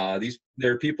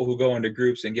there are people who go into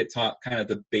groups and get taught kind of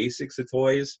the basics of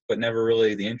toys, but never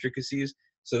really the intricacies.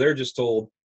 So they're just told,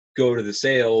 go to the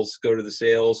sales, go to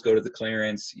the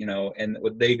clearance, and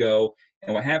they go.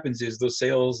 And what happens is those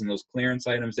sales and those clearance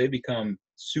items, they become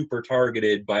super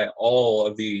targeted by all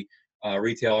of the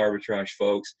retail arbitrage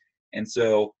folks. And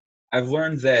so I've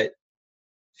learned that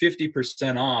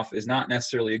 50% off is not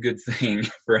necessarily a good thing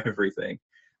for everything.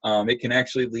 It can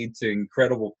actually lead to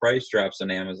incredible price drops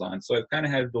on Amazon. So I've kind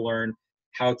of had to learn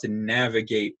how to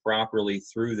navigate properly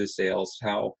through the sales,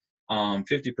 how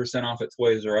 50% off at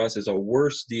Toys R Us is a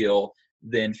worse deal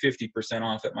than 50%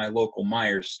 off at my local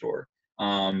Myers store.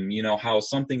 How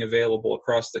something available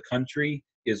across the country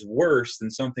is worse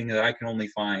than something that I can only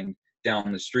find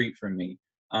down the street from me.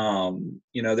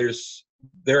 There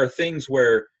are things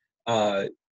where there are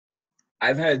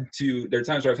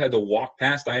times where I've had to walk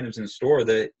past items in the store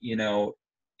that,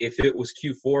 if it was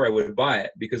Q4, I would buy it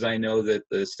because I know that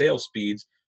the sales speeds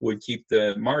would keep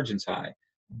the margins high.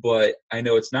 But I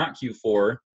know it's not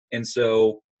Q4. And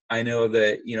so I know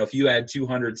that, if you add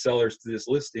 200 sellers to this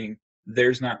listing,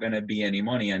 there's not going to be any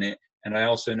money in it. And I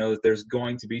also know that there's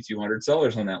going to be 200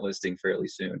 sellers on that listing fairly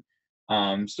soon.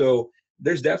 So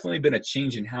there's definitely been a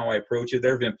change in how I approach it.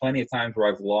 There have been plenty of times where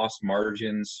I've lost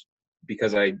margins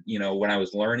because when I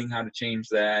was learning how to change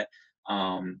that.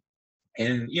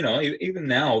 And, even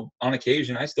now, on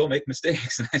occasion, I still make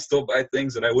mistakes and I still buy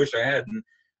things that I wish I hadn't.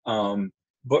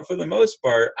 But for the most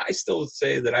part, I still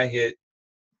say that I hit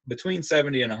between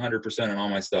 70 and 100% on all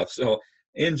my stuff. So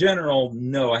in general,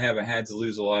 no, I haven't had to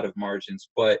lose a lot of margins,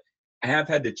 but I have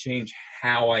had to change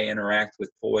how I interact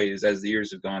with toys as the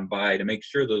years have gone by to make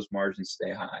sure those margins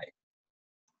stay high.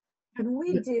 And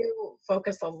we do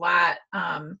focus a lot.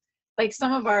 Like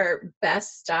some of our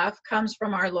best stuff comes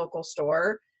from our local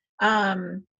store,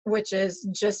 which is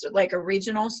just like a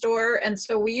regional store. And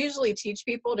so we usually teach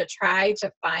people to try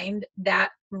to find that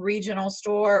regional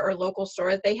store or local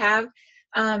store that they have,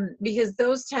 because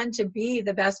those tend to be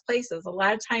the best places. A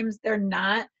lot of times they're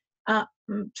not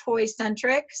toy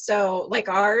centric. So like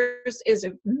ours is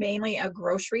mainly a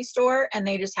grocery store, and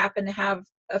they just happen to have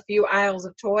a few aisles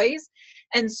of toys.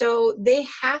 And so they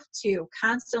have to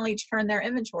constantly turn their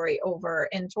inventory over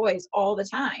in toys all the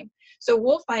time. So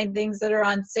we'll find things that are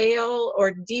on sale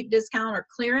or deep discount or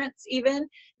clearance even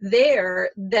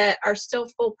there that are still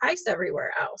full price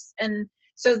everywhere else. And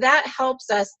so that helps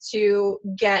us to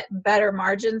get better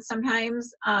margins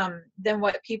sometimes than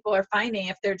what people are finding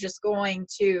if they're just going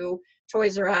to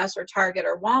Toys R Us or Target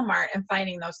or Walmart and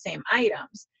finding those same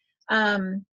items.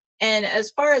 And as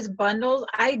far as bundles,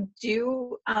 I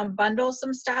do bundle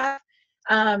some stuff.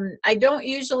 I don't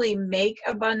usually make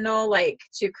a bundle like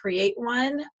to create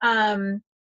one,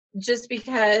 just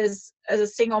because as a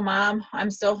single mom, I'm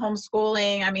still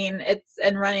homeschooling. I mean,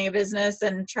 and running a business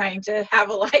and trying to have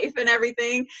a life and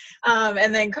everything,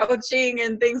 and then coaching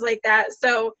and things like that.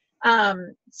 So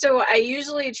I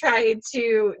usually try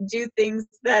to do things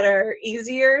that are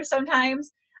easier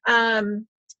sometimes.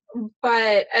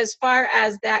 But as far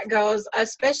as that goes,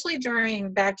 especially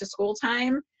during back to school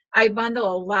time, I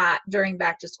bundle a lot during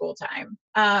back to school time.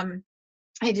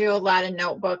 I do a lot of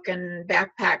notebook and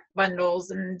backpack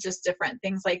bundles and just different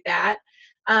things like that.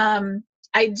 I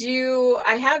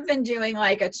have been doing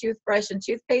like a toothbrush and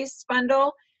toothpaste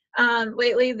bundle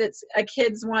lately. That's a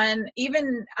kid's one.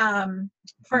 Even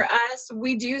for us,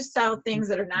 we do sell things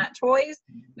that are not toys,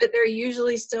 but they're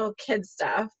usually still kid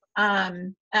stuff.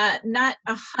 Not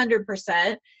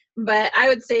 100%, but I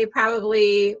would say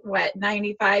probably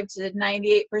 95 to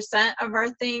 98% of our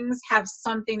things have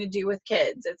something to do with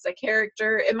kids. It's a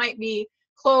character. It might be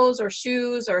clothes or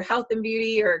shoes or health and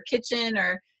beauty or kitchen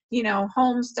or,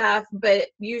 home stuff, but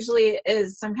usually it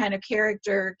is some kind of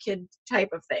character kid type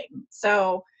of thing.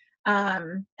 So,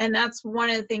 and that's one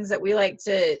of the things that we like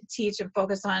to teach and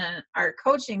focus on in our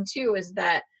coaching too, is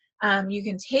that you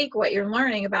can take what you're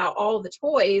learning about all the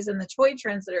toys and the toy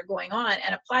trends that are going on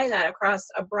and apply that across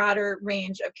a broader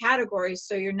range of categories.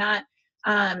 So you're not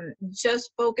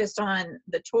just focused on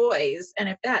the toys. And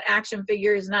if that action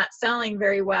figure is not selling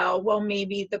very well, well,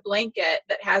 maybe the blanket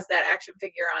that has that action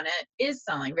figure on it is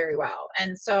selling very well.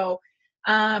 And so,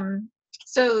 I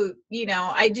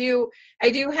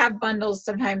do have bundles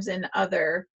sometimes in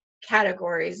other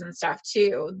categories and stuff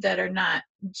too that are not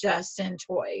just in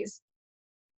toys.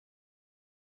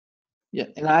 Yeah,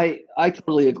 and I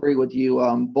totally agree with you,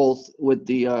 both with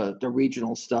the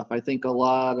regional stuff. I think a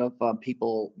lot of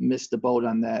people miss the boat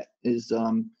on that. Is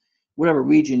whatever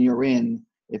region you're in,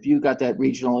 if you got that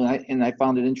regional, and I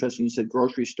found it interesting you said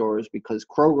grocery stores, because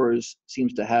Kroger's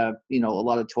seems to have a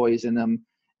lot of toys in them.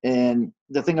 And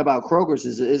the thing about Kroger's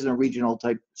is it isn't a regional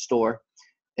type store,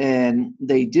 and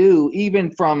they do,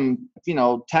 even from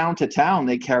town to town,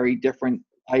 they carry different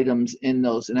items in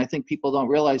those. And I think people don't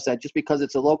realize that just because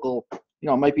it's a local,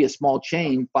 it might be a small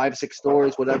chain, 5-6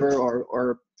 stores, whatever,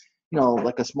 or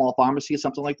like a small pharmacy or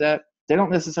something like that. They don't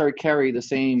necessarily carry the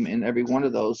same in every one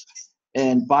of those.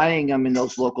 And buying them in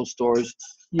those local stores,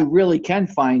 you really can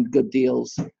find good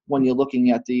deals when you're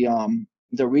looking at the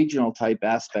regional type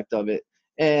aspect of it.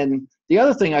 And the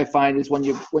other thing I find is when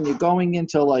you're going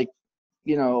into like,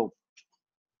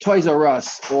 Toys R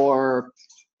Us or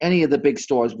any of the big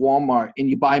stores, Walmart, and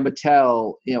you buy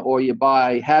Mattel, or you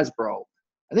buy Hasbro.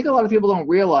 I think a lot of people don't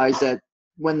realize that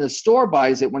when the store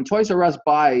buys it, when Toys R Us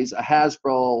buys a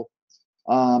Hasbro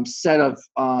set of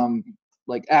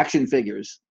like action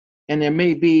figures, and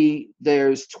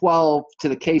there's 12 to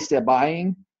the case they're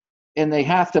buying, and they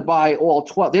have to buy all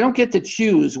 12. They don't get to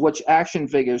choose which action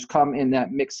figures come in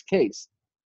that mixed case.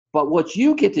 But what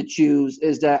you get to choose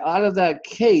is that out of that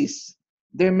case,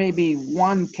 there may be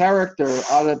one character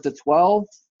out of the 12,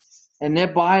 and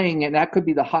they're buying it, and that could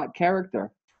be the hot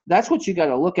character. That's what you got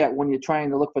to look at when you're trying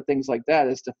to look for things like that,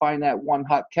 is to find that one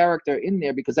hot character in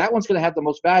there, because that one's going to have the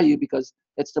most value because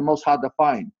it's the most hard to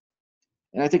find.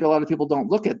 And I think a lot of people don't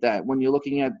look at that when you're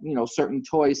looking at, certain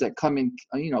toys that come in,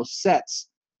 sets.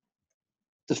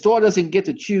 The store doesn't get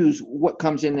to choose what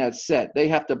comes in that set. They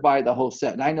have to buy the whole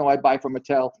set. And I know I buy from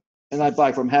Mattel and I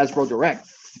buy from Hasbro Direct.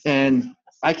 And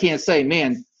I can't say,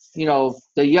 man, the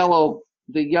yellow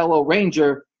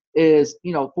Ranger is,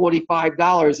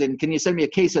 $45, and can you send me a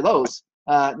case of those?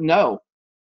 No.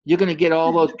 You're going to get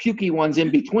all those pukey ones in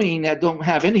between that don't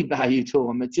have any value to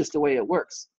them. It's just the way it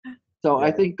works. So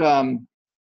I think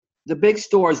the big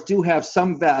stores do have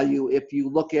some value if you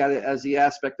look at it as the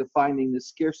aspect of finding the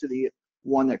scarcity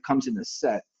one that comes in a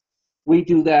set. We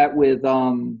do that with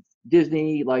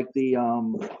Disney, like the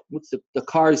the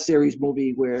Cars series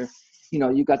movie where,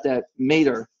 you got that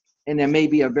Mater, and there may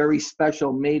be a very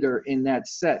special Mater in that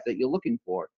set that you're looking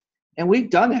for. And we've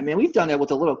done that, man. We've done that with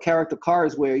the little character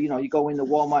cars where, you go into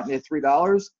Walmart and they're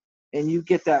 $3, and you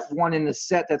get that one in the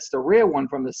set that's the rare one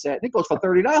from the set, and it goes for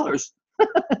 $30.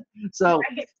 So,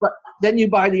 but then you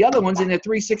buy the other ones and they're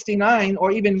 $3.69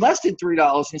 or even less than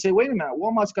 $3. And you say, wait a minute,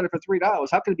 Walmart's got it for $3.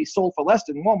 How can it be sold for less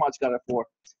than Walmart's got it for?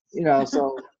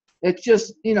 So it's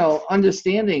just,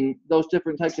 understanding those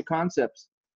different types of concepts.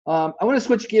 I want to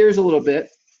switch gears a little bit,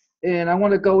 and I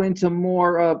want to go into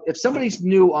more of, if somebody's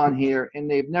new on here and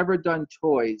they've never done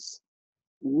toys,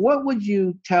 what would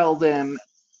you tell them?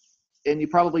 And you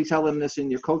probably tell them this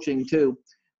in your coaching too.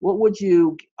 What would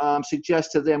you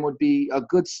suggest to them would be a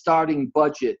good starting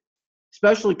budget,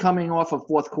 especially coming off of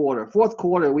fourth quarter? Fourth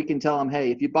quarter, we can tell them,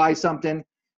 hey, if you buy something,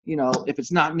 if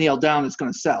it's not nailed down, it's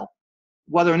going to sell.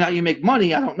 Whether or not you make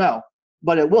money, I don't know,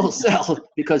 but it will sell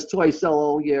because toys sell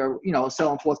all year,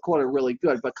 sell in fourth quarter really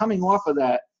good. But coming off of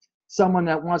that, someone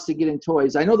that wants to get in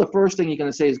toys, I know the first thing you're going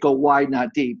to say is go wide,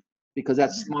 not deep, because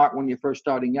that's smart when you're first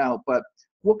starting out. But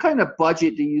what kind of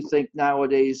budget do you think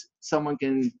nowadays someone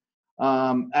can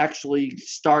actually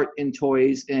start in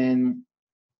toys and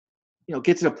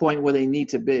get to the point where they need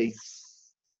to be?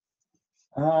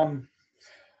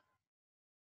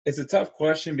 It's a tough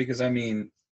question because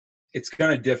it's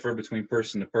going to differ between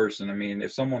person to person.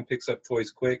 If someone picks up toys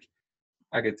quick,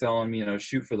 I could tell them,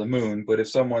 shoot for the moon. But if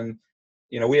someone,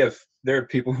 there are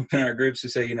people in our groups who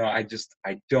say, I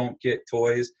don't get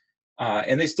toys,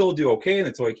 and they still do okay in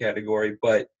the toy category,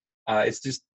 but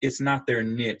it's not their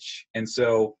niche. And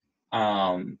so,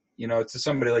 to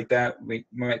somebody like that, we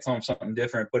might tell them something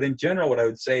different. But in general, what I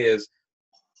would say is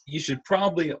you should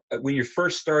probably, when you're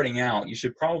first starting out, you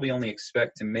should probably only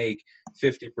expect to make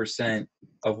 50%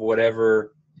 of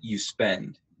whatever you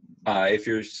spend. If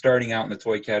you're starting out in the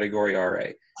toy category, RA.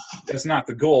 That's not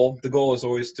the goal. The goal is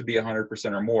always to be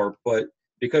 100% or more. But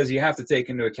because you have to take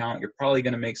into account, you're probably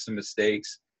going to make some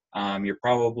mistakes. You're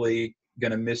probably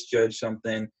going to misjudge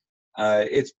something.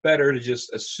 It's better to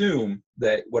just assume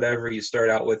that whatever you start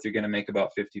out with, you're going to make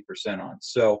about 50% on.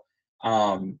 So,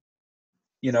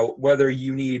 whether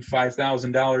you need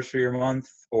 $5,000 for your month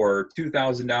or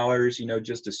 $2,000,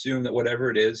 just assume that whatever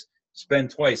it is,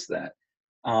 spend twice that.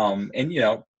 And,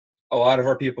 a lot of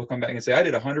our people come back and say, I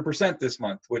did 100% this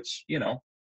month, which,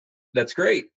 that's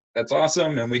great. That's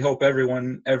awesome. And we hope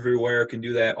everyone everywhere can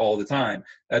do that all the time.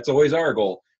 That's always our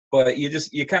goal. But you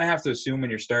kind of have to assume when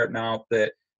you're starting out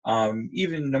that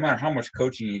even no matter how much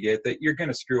coaching you get, that you're going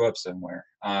to screw up somewhere,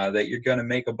 that you're going to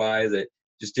make a buy that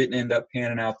just didn't end up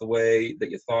panning out the way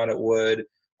that you thought it would,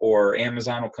 or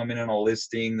Amazon will come in on a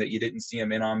listing that you didn't see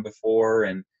them in on before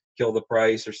and kill the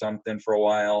price or something for a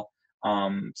while.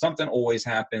 Something always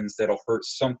happens that'll hurt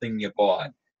something you bought.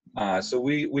 So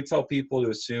we tell people to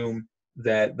assume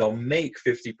that they'll make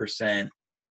 50%,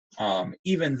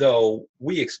 even though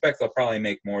we expect they'll probably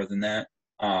make more than that.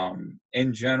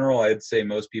 In general, I'd say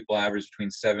most people average between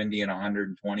 70 and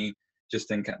 120, just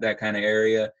in that kind of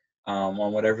area,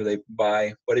 on whatever they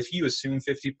buy. But if you assume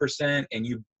 50%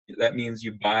 and that means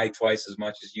you buy twice as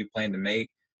much as you plan to make,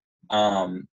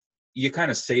 you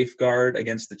kind of safeguard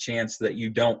against the chance that you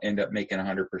don't end up making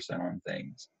 100% on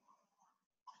things.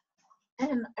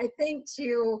 And I think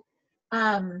too,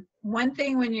 one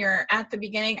thing when you're at the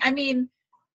beginning,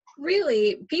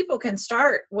 really people can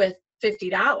start with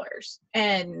 $50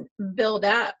 and build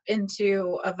up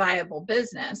into a viable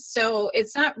business. So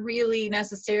it's not really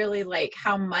necessarily like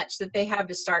how much that they have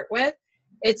to start with.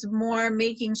 It's more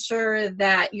making sure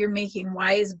that you're making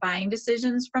wise buying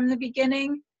decisions from the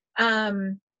beginning,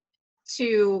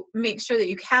 to make sure that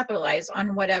you capitalize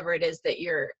on whatever it is that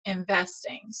you're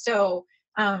investing. So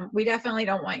we definitely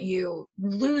don't want you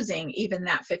losing even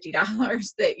that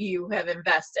 $50 that you have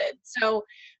invested. So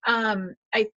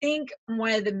I think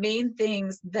one of the main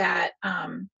things that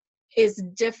is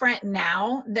different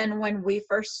now than when we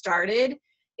first started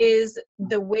is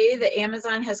the way that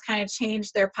Amazon has kind of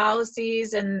changed their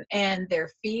policies and their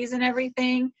fees and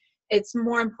everything. It's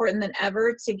more important than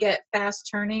ever to get fast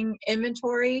turning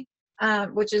inventory,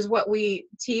 which is what we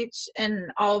teach in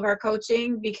all of our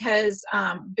coaching, because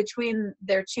between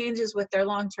their changes with their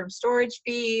long-term storage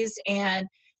fees and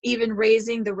even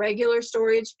raising the regular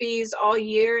storage fees all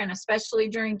year, and especially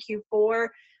during Q4.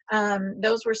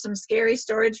 Those were some scary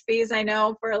storage fees, I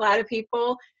know, for a lot of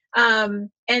people.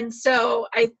 And so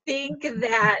I think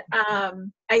that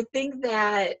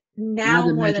now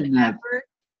more than ever.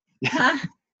 Huh?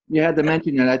 You had to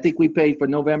mention that. I think we paid for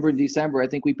November and December. I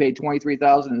think we paid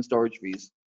 $23,000 in storage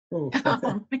fees. Oh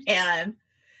man!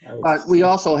 But we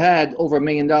also had over $1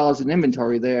 million in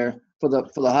inventory there for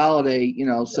the holiday, you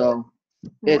know. So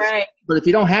it's Right. But if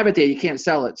you don't have it there, you can't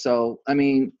sell it. So I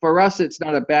mean, for us, it's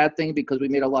not a bad thing because we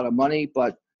made a lot of money.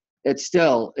 But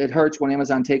it hurts when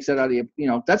Amazon takes that out of you. You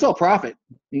know, that's all profit.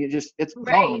 It's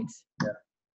right.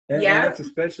 And that's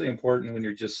especially important when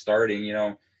you're just starting. You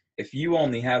know, if you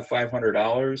only have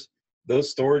 $500, those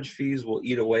storage fees will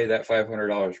eat away that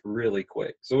 $500 really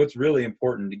quick. So it's really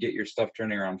important to get your stuff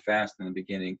turning around fast in the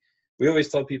beginning. We always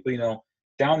tell people, you know,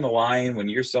 down the line when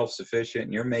you're self-sufficient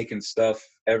and you're making stuff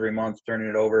every month, turning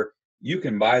it over, you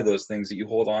can buy those things that you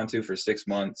hold on to for 6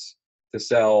 months to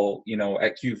sell, you know,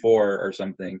 at Q4 or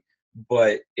something.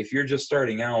 But if you're just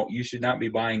starting out, you should not be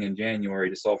buying in January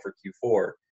to sell for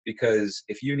Q4, because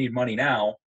if you need money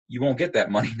now, you won't get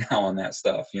that money now on that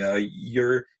stuff. You know,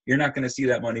 you're not going to see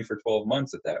that money for 12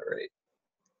 months at that rate.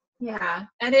 Yeah.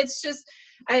 And it's just,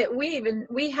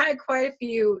 we had quite a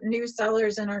few new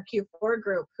sellers in our Q4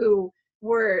 group who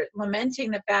were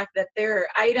lamenting the fact that their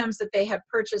items that they had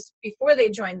purchased before they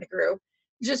joined the group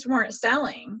just weren't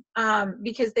selling,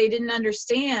 because they didn't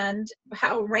understand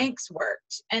how ranks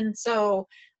worked. And so,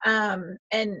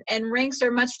 and ranks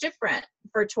are much different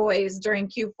for toys during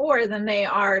Q4 than they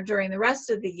are during the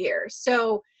rest of the year.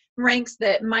 So ranks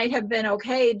that might have been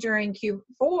okay during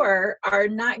Q4 are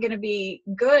not going to be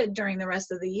good during the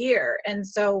rest of the year. And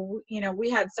so, you know, we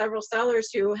had several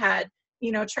sellers who had,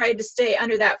 you know, tried to stay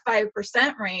under that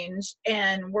 5% range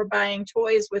and were buying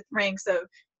toys with ranks of,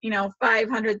 you know,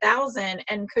 500,000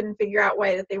 and couldn't figure out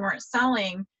why that they weren't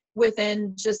selling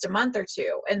within just a month or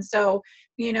two. And so,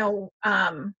 you know,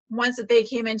 once that they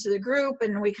came into the group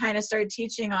and we kind of started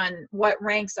teaching on what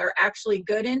ranks are actually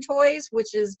good in toys,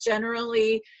 which is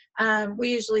generally,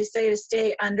 we usually say to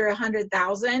stay under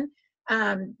 100,000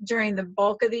 during the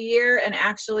bulk of the year. And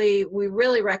actually, we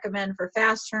really recommend for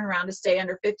fast turnaround to stay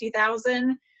under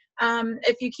 50,000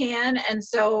 if you can. And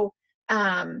so,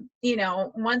 you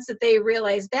know, once that they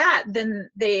realized that, then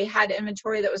they had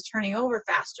inventory that was turning over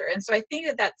faster. And so I think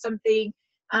that that's something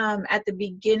at the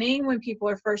beginning when people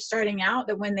are first starting out,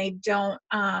 that when they don't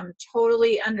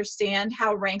totally understand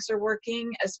how ranks are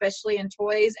working, especially in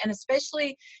toys, and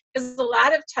especially because a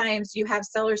lot of times you have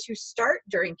sellers who start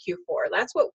during Q4.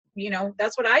 That's what, you know,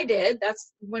 that's what I did.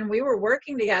 That's when we were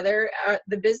working together,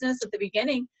 the business at the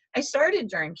beginning, I started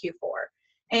during Q4.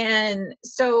 And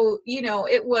so, you know,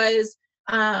 it was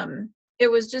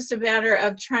just a matter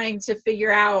of trying to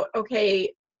figure out,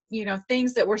 okay, you know,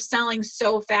 things that were selling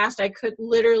so fast, I could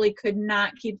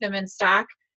not keep them in stock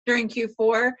during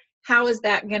Q4. How is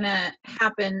that going to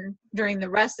happen during the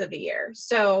rest of the year?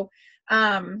 So,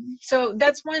 so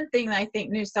that's one thing that I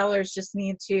think new sellers just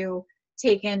need to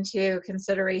take into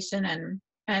consideration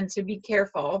and to be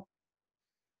careful.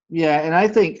 Yeah, and I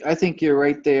think you're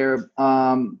right there.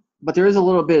 But there is a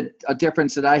little bit a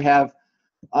difference that I have.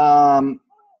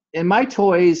 In my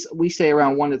toys, we say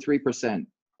around 1 to 3%.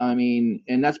 I mean,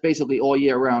 and that's basically all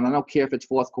year round. I don't care if it's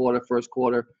fourth quarter, first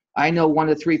quarter. I know 1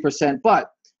 to 3%, but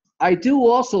I do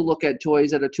also look at toys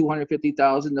that are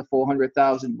 250,000 to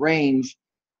 400,000 range,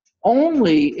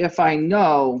 only if I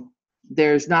know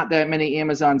there's not that many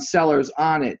Amazon sellers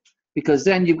on it, because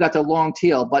then you've got the long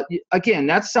tail. But again,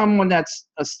 that's someone that's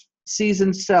a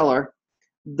seasoned seller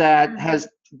that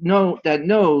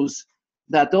knows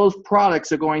that those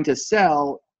products are going to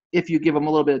sell if you give them a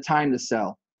little bit of time to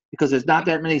sell, because there's not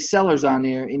that many sellers on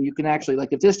there, and you can actually, like,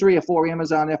 if there's 3 or 4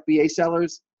 Amazon FBA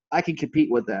sellers, I can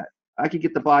compete with that. I can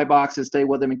get the buy box and stay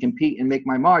with them and compete and make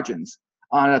my margins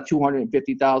on a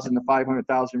 250,000 to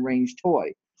 500,000 range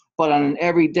toy. But on an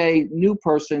everyday new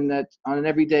person, that's on an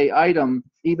everyday item,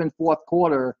 even fourth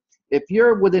quarter, if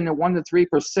you're within a 1 to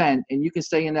 3% and you can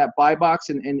stay in that buy box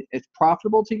and it's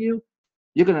profitable to you,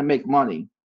 you're going to make money,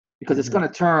 because it's going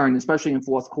to turn, especially in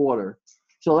fourth quarter.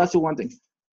 So that's the one thing.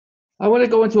 I want to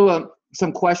go into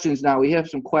some questions now. We have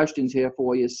some questions here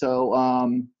for you. So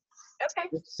Okay.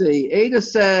 Let's see. Ada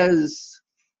says,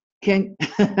 Ada,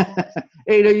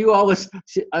 you always,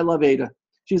 I love Ada.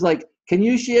 She's like, can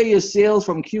you share your sales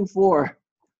from Q4?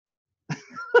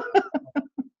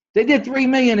 They did 3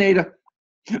 million, Ada.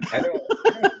 I don't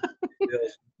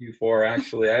sales from Q4,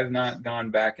 actually. I have not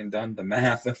gone back and done the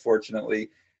math, unfortunately.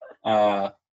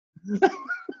 I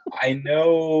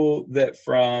know that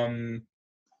from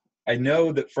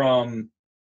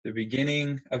the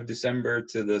beginning of December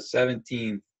to the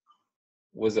 17th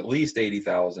was at least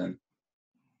 80,000.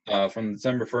 From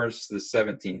December 1st to the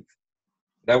 17th.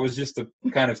 That was just the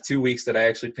kind of 2 weeks that I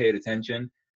actually paid attention.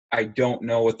 I don't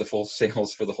know what the full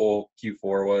sales for the whole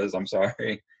Q4 was. I'm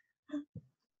sorry.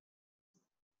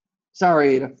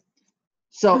 Sorry, Ada.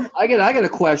 So I got a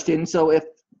question. So if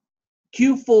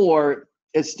Q4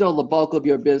 is still the bulk of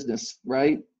your business,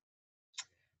 right?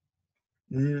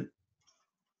 Nah,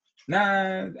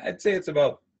 I'd say it's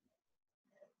about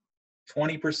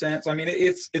 20%. So I mean,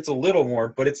 it's a little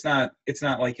more, but it's not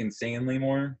like insanely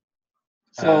more.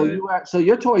 So so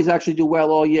your toys actually do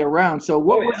well all year round. So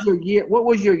what was yeah. your year? What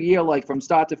was your year like from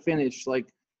start to finish?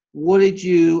 Like, what did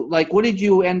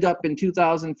you end up in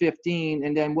 2015,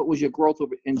 and then what was your growth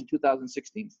in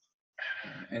 2016?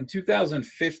 In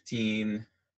 2015,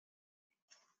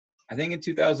 I think in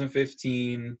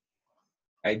 2015,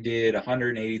 I did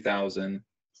 180,000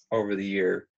 over the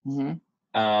year.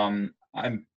 Mm-hmm.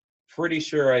 I'm pretty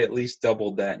sure I at least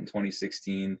doubled that in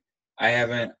 2016. I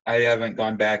haven't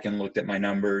gone back and looked at my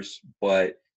numbers,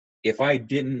 but if I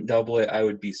didn't double it, I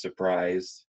would be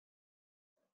surprised.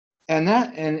 And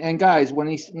guys,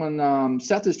 when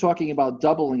Seth is talking about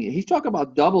doubling it, he's talking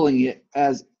about doubling it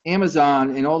as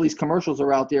Amazon and all these commercials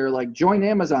are out there like join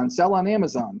Amazon, sell on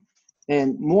Amazon,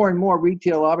 and more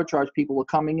retail arbitrage people are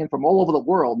coming in from all over the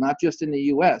world, not just in the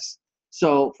U.S.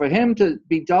 So for him to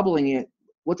be doubling it,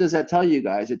 what does that tell you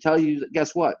guys? It tells you that,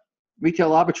 guess what?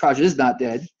 Retail arbitrage is not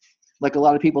dead, like a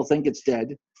lot of people think it's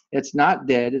dead. It's not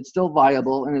dead. It's still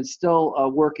viable, and it's still a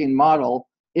working model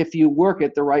if you work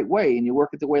it the right way, and you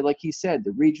work it the way, like he said,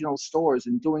 the regional stores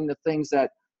and doing the things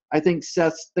that I think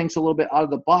Seth thinks a little bit out of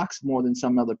the box more than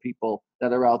some other people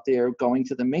that are out there going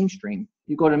to the mainstream.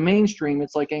 You go to mainstream,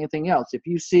 it's like anything else. If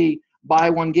you see buy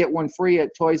one, get one free at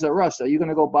Toys R Us, are you going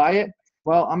to go buy it?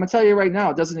 Well, I'm going to tell you right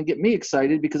now, it doesn't get me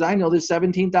excited because I know there's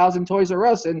 17,000 Toys R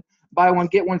Us, and buy one,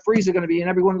 get one free are going to be in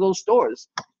every one of those stores.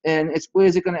 And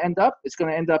where's it going to end up? It's going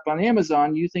to end up on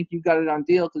Amazon. You think you got it on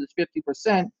deal because it's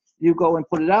 50%. You go and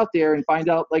put it out there and find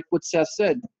out, like what Seth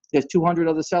said, there's 200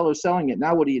 other sellers selling it.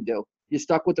 Now what do? You're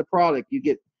stuck with the product.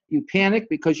 You panic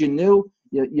because you knew.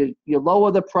 You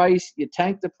lower the price, you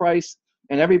tank the price,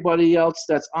 and everybody else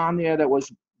that's on there that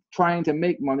was trying to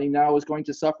make money now is going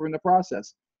to suffer in the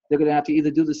process. They're going to have to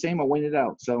either do the same or win it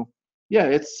out. So, yeah,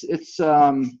 it's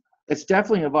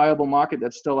definitely a viable market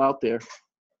that's still out there.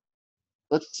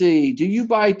 Let's see. Do you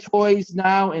buy toys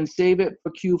now and save it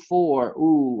for Q4?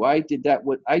 Ooh, I do that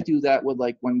with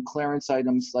like when clearance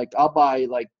items, like I'll buy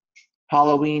like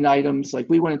Halloween items. Like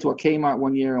we went into a Kmart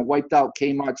one year and wiped out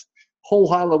Kmart's whole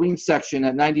Halloween section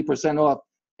at 90% off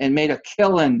and made a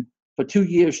killing for 2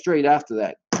 years straight after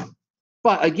that.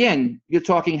 But again, you're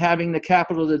talking having the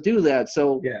capital to do that.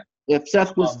 So yeah. If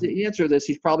Seth was to answer this,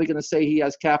 he's probably going to say he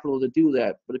has capital to do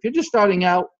that. But if you're just starting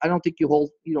out, I don't think you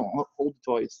don't hold the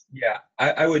toys. Yeah,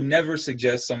 I would never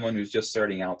suggest someone who's just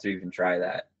starting out to even try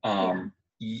that.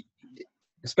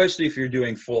 Especially if you're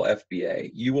doing full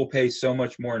FBA, you will pay so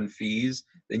much more in fees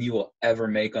than you will ever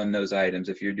make on those items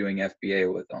if you're doing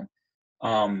FBA with them.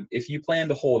 If you plan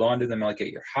to hold on to them like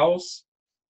at your house,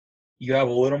 you have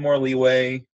a little more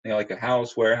leeway, like a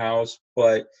house, warehouse,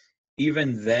 but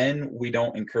even then, we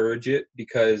don't encourage it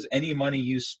because any money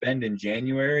you spend in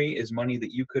January is money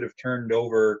that you could have turned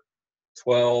over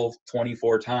 12,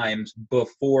 24 times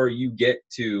before you get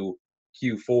to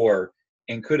Q4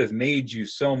 and could have made you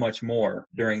so much more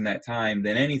during that time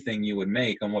than anything you would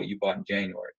make on what you bought in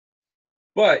January.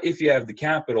 But if you have the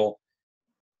capital,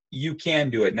 you can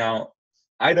do it. Now,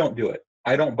 I don't do it.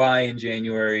 I don't buy in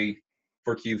January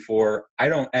for Q4. I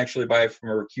don't actually buy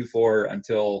for Q4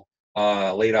 until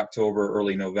late October,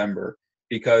 early November,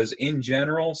 because in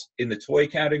general, in the toy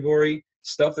category,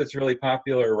 stuff that's really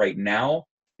popular right now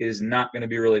is not going to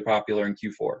be really popular in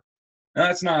Q4. Now,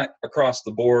 that's not across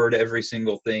the board. Every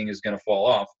single thing is going to fall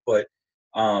off, but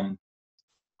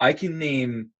I can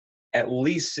name at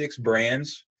least 6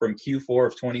 brands from Q4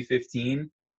 of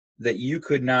 2015 that you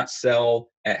could not sell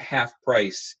at half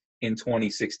price in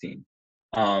 2016.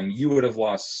 You would have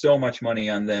lost so much money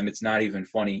on them. It's not even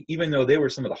funny, even though they were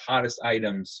some of the hottest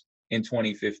items in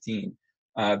 2015,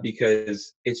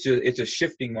 because it's a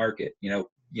shifting market.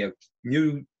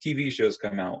 New TV shows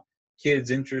come out, kids'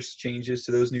 interest changes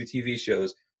to those new TV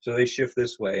shows, so they shift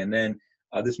this way, and then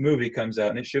this movie comes out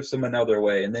and it shifts them another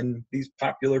way, and then these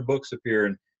popular books appear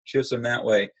and shifts them that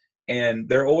way, and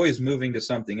they're always moving to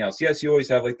something else. Yes, you always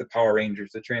have like the Power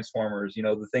Rangers, the Transformers,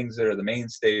 the things that are the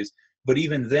mainstays, but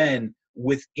even then,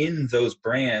 within those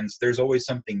brands, there's always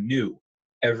something new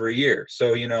every year.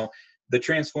 So, the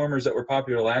Transformers that were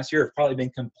popular last year have probably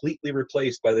been completely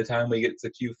replaced by the time we get to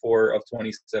Q4 of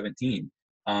 2017.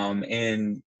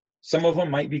 And some of them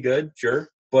might be good, sure,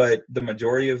 but the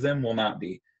majority of them will not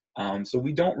be. So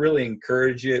we don't really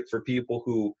encourage it for people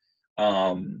who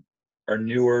are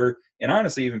newer, and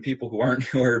honestly, even people who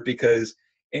aren't newer, because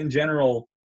in general,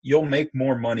 you'll make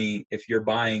more money if you're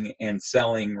buying and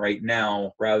selling right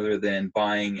now rather than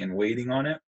buying and waiting on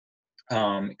it.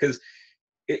 Because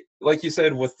like you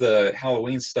said, with the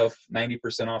Halloween stuff,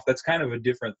 90% off, that's kind of a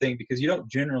different thing, because you don't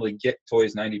generally get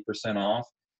toys 90% off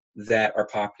that are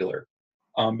popular.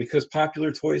 Because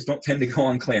popular toys don't tend to go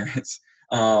on clearance.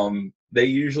 They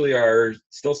usually are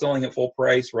still selling at full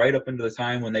price right up into the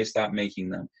time when they stop making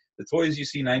them. The toys you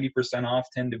see 90% off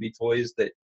tend to be toys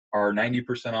that are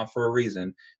 90% off for a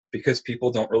reason, because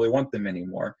people don't really want them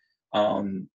anymore.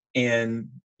 And,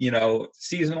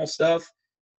 seasonal stuff,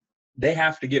 they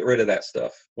have to get rid of that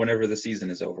stuff whenever the season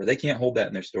is over. They can't hold that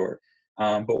in their store.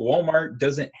 But Walmart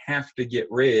doesn't have to get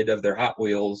rid of their Hot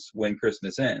Wheels when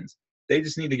Christmas ends. They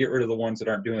just need to get rid of the ones that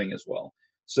aren't doing as well.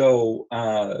 So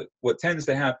what tends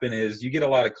to happen is you get a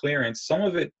lot of clearance. Some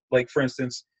of it, like for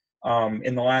instance,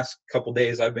 in the last couple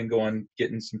days, I've been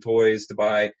getting some toys to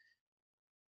buy.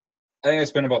 I think I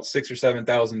spent about $6,000 or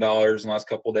 $7,000 in the last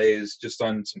couple of days just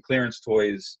on some clearance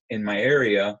toys in my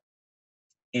area.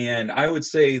 And I would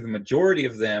say the majority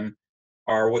of them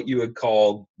are what you would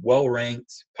call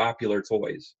well-ranked popular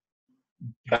toys.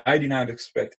 But I do not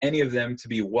expect any of them to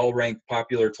be well-ranked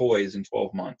popular toys in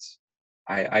 12 months.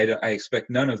 I expect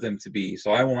none of them to be.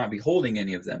 So I will not be holding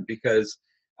any of them, because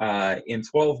in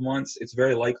 12 months, it's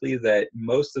very likely that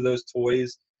most of those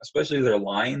toys, especially their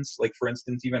lines, like for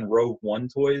instance, even Rogue One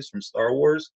toys from Star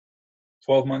Wars,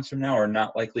 12 months from now are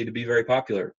not likely to be very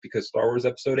popular, because Star Wars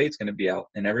Episode 8 is going to be out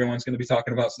and everyone's going to be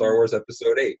talking about Star Wars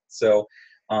Episode 8. So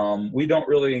we don't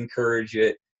really encourage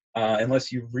it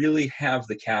unless you really have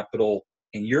the capital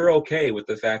and you're okay with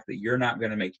the fact that you're not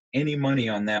going to make any money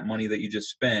on that money that you just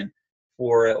spent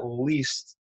for at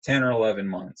least 10 or 11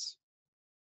 months.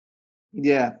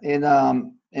 Yeah, and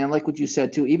like what you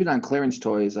said too, even on clearance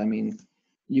toys, I mean,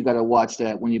 you got to watch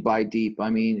that when you buy deep. I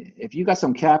mean, if you got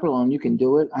some capital and you can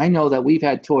do it, I know that we've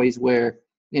had toys where,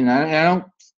 I don't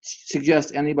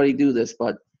suggest anybody do this,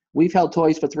 but we've held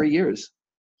toys for 3 years,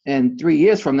 and 3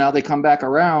 years from now they come back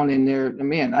around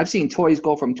and I've seen toys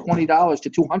go from $20 to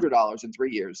 $200 in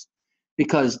 3 years,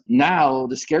 because now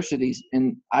the scarcities,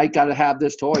 and I got to have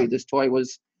this toy. This toy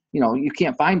was, you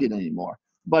can't find it anymore.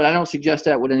 But I don't suggest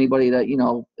that with anybody that,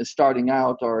 is starting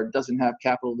out or doesn't have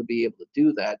capital to be able to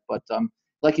do that. But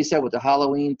like you said, with the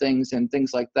Halloween things and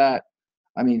things like that,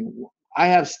 I mean, I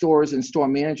have stores and store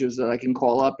managers that I can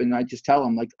call up and I just tell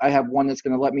them, like, I have one that's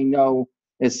going to let me know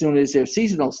as soon as their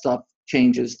seasonal stuff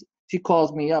changes. She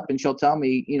calls me up and she'll tell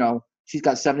me, she's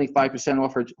got 75%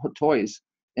 off her toys,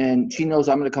 and she knows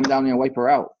I'm going to come down there and wipe her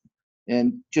out.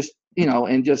 And just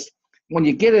when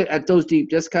you get it at those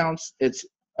deep discounts, it's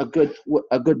a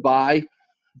good buy,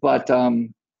 but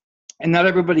and not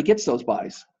everybody gets those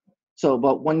buys. So,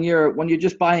 but when you're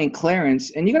just buying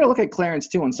clearance, and you got to look at clearance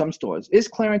too in some stores. Is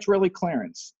clearance really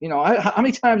clearance? How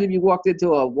many times have you walked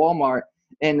into a Walmart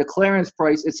and the clearance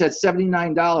price, it said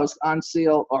 $79 on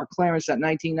sale or clearance at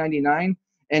 $19.99,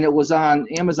 and it was on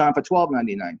Amazon for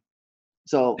 $12.99?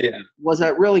 So yeah. Was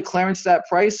that really clearance, that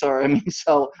price? Or you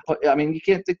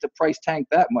can't think the price tanked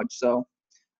that much. So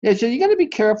yeah, so you got to be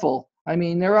careful. I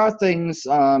mean, there are things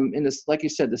in this, like you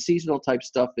said, the seasonal type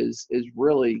stuff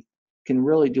can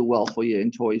really do well for you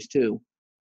in toys too.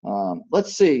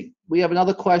 Let's see. We have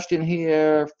another question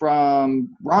here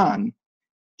from Ron.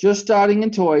 Just starting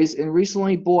in toys and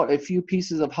recently bought a few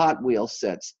pieces of Hot Wheels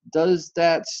sets. Does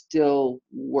that still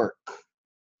work?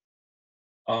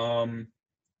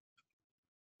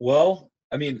 Well,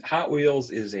 Hot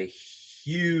Wheels is a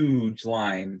huge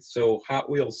line. So Hot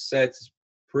Wheels sets,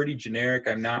 pretty generic.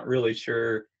 I'm not really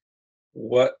sure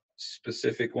what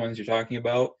specific ones you're talking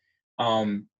about.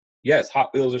 Yes,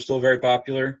 Hot Wheels are still very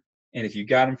popular, and if you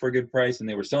got them for a good price and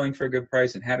they were selling for a good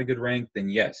price and had a good rank, then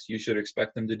yes, you should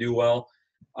expect them to do well.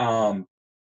 But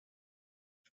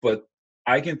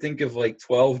I can think of like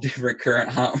 12 different current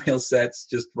Hot Wheels sets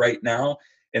just right now,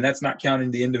 and that's not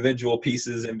counting the individual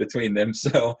pieces in between them.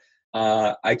 So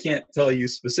I can't tell you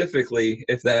specifically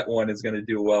if that one is going to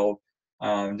do well,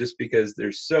 just because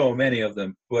there's so many of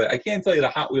them. But I can tell you the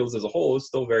Hot Wheels as a whole is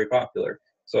still very popular.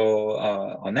 So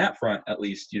on that front, at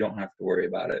least, you don't have to worry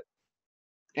about it.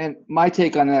 And my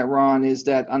take on that, Ron, is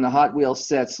that on the Hot Wheels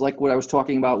sets, like what I was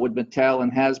talking about with Mattel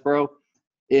and Hasbro,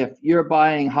 if you're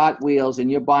buying Hot Wheels and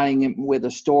you're buying it where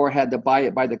the store had to buy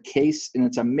it by the case and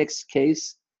it's a mixed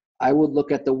case, I would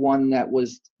look at the one that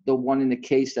was the one in the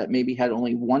case that maybe had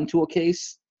only one to a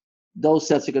case. Those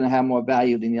sets are going to have more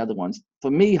value than the other ones.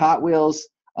 For me, Hot Wheels,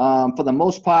 for the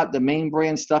most part, the main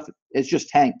brand stuff is just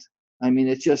tanked. I mean,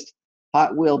 it's just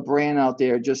Hot Wheel brand out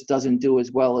there just doesn't do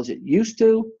as well as it used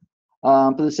to.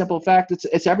 For the simple fact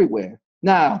it's everywhere.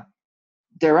 Now,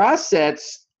 there are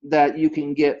sets that you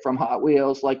can get from Hot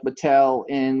Wheels like Mattel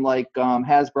and like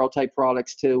Hasbro type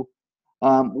products too,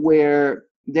 where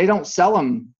they don't sell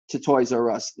them to Toys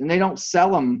R Us and they don't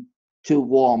sell them to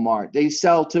Walmart. They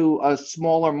sell to a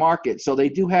smaller market. So they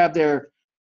do have their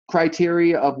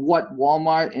criteria of what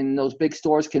Walmart and those big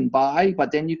stores can buy,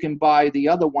 but then you can buy the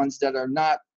other ones that are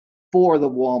not for the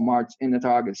Walmarts and the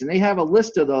Targets. And they have a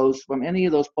list of those from any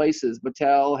of those places,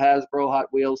 Mattel, Hasbro, Hot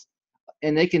Wheels,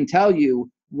 and they can tell you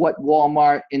what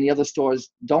Walmart and the other stores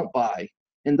don't buy.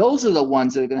 And those are the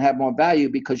ones that are going to have more value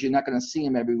because you're not going to see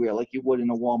them everywhere like you would in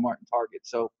a Walmart and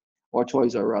Target, or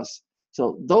Toys R Us.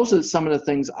 So those are some of the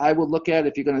things I would look at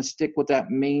if you're going to stick with that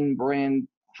main brand,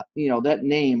 that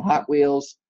name, Hot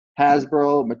Wheels,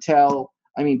 Hasbro, Mattel.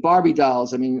 I mean, Barbie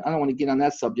dolls. I mean, I don't want to get on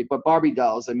that subject, but Barbie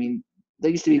dolls, I mean, they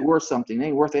used to be worth something. They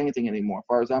ain't worth anything anymore, as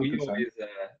far as I'm concerned.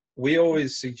 We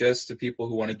always suggest to people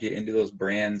who want to get into those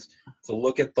brands to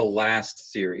look at the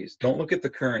last series. Don't look at the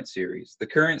current series. The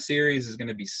current series is going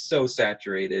to be so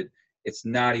saturated, it's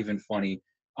not even funny.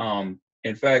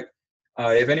 In fact,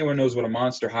 if anyone knows what a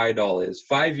Monster High doll is,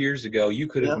 5 years ago, you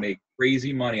could have made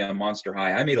crazy money on Monster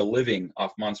High. I made a living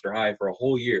off Monster High for a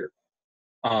whole year.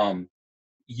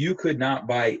 You could not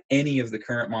buy any of the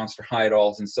current Monster High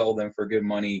dolls and sell them for good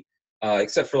money,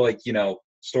 except for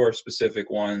store specific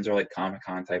ones or like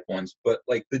Comic-Con type ones. But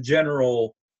like the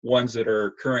general ones that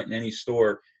are current in any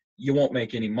store, you won't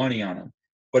make any money on them.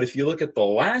 But if you look at the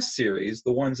last series,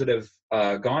 the ones that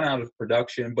have gone out of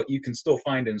production, but you can still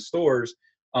find in stores,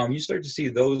 you start to see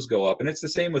those go up. And it's the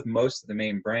same with most of the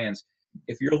main brands.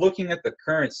 If you're looking at the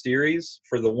current series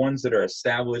for the ones that are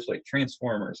established, like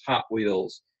Transformers, Hot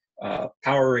Wheels,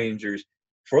 Power Rangers,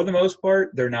 for the most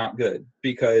part, they're not good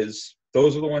because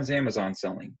those are the ones Amazon's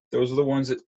selling. Those are the ones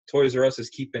that Toys R Us is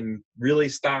keeping really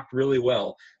stocked really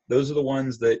well. Those are the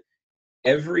ones that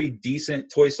every decent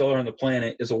toy seller on the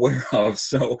planet is aware of.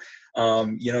 So,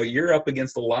 you're up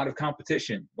against a lot of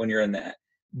competition when you're in that.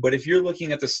 But if you're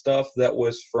looking at the stuff that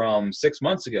was from 6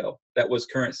 months ago, that was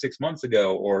current 6 months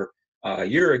ago, or a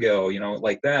year ago,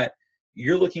 like that,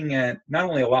 you're looking at not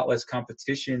only a lot less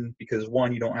competition because,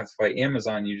 one, you don't have to fight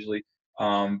Amazon usually,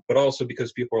 but also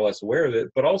because people are less aware of it.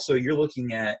 But also you're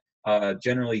looking at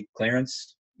generally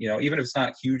clearance, even if it's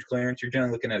not huge clearance, you're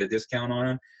generally looking at a discount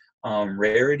on them.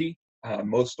 Rarity,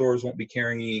 most stores won't be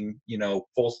carrying,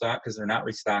 full stock because they're not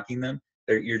restocking them.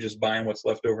 You're just buying what's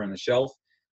left over on the shelf.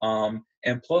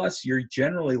 And plus, you're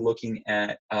generally looking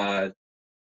at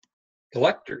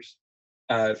collectors.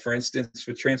 For instance,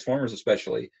 with Transformers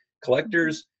especially,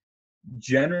 collectors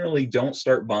generally don't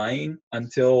start buying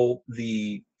until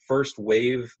the first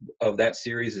wave of that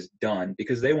series is done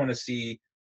because they want to see,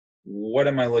 what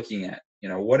am I looking at?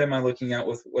 What am I looking at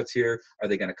with what's here? Are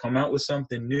they going to come out with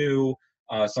something new,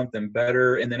 something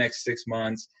better in the next 6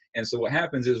 months? And so what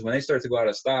happens is when they start to go out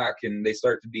of stock and they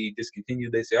start to be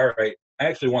discontinued, they say, all right, I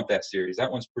actually want that series.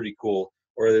 That one's pretty cool.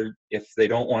 Or if they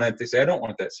don't want it, they say, I don't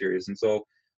want that series. And so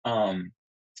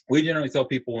we generally tell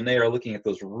people when they are looking at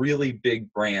those really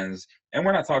big brands, and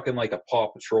we're not talking like a Paw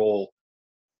Patrol,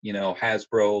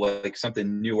 Hasbro, like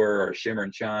something newer, or Shimmer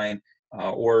and Shine,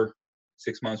 or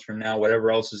 6 months from now,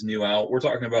 whatever else is new out. We're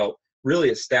talking about really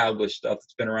established stuff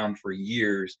that's been around for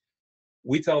years.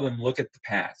 We tell them, look at the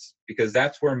past, because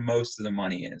that's where most of the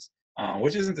money is,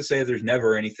 which isn't to say there's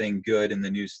never anything good in the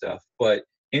new stuff, but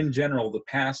in general, the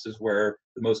past is where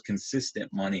the most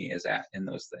consistent money is at in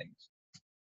those things.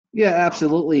 Yeah,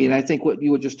 absolutely. And I think what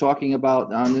you were just talking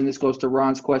about, and this goes to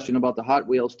Ron's question about the Hot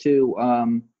Wheels too,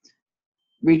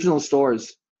 regional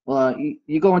stores.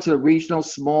 You go into the regional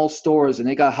small stores and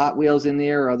they got Hot Wheels in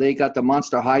there, or they got the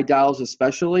Monster High dolls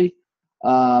especially.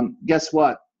 Guess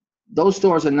what? Those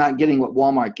stores are not getting what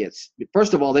Walmart gets.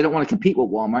 First of all, they don't want to compete with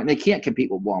Walmart, and they can't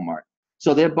compete with Walmart.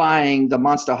 So they're buying the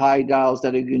Monster High dolls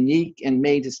that are unique and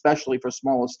made especially for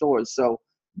smaller stores. So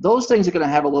those things are going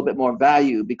to have a little bit more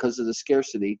value because of the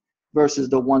scarcity versus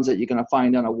the ones that you're going to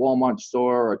find on a Walmart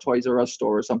store or a Toys R Us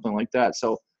store or something like that.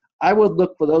 So I would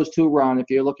look for those too, Ron. If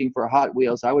you're looking for Hot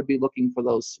Wheels, I would be looking for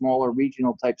those smaller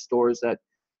regional type stores that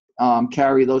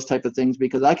carry those type of things,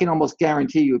 because I can almost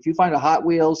guarantee you if you find a Hot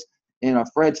Wheels in a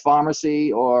Fred's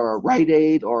Pharmacy or a Rite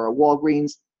Aid or a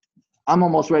Walgreens, I'm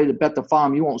almost ready to bet the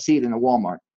farm you won't see it in a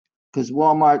Walmart, because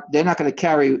Walmart, they're not going to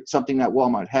carry something that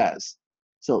Walmart has.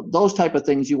 So those type of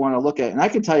things you want to look at. And I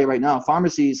can tell you right now,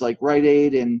 pharmacies like Rite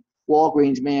Aid and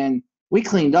Walgreens, man, we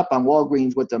cleaned up on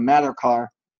Walgreens with the Matter car.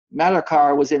 Matter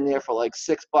car was in there for like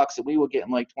 $6, and we were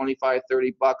getting like 25,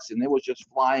 $30, and it was just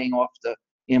flying off the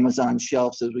Amazon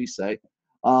shelves, as we say.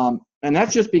 And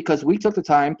that's just because we took the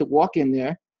time to walk in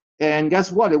there. And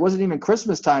guess what? It wasn't even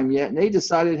Christmas time yet. And they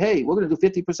decided, hey, we're going to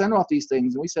do 50% off these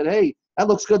things. And we said, hey, that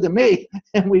looks good to me.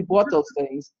 And we bought those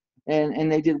things.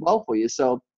 And they did well for you.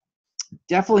 So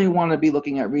definitely want to be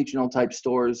looking at regional type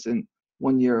stores. And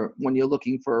when you're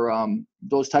looking for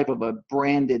those type of a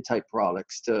branded type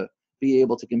products to be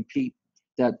able to compete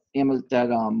that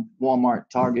Walmart,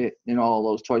 Target, and all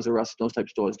those Toys R Us, those type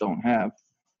stores don't have.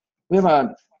 We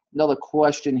have another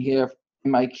question here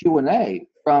in my Q&A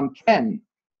from Ken.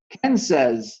 Ken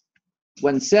says,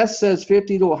 when Seth says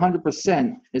 50 to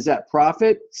 100%, is that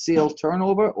profit, sales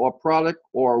turnover, or product,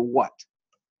 or what?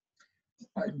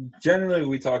 Generally,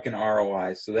 we talk in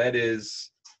ROI. So that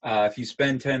is, if you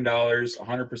spend $10,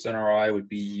 100% ROI would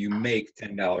be you make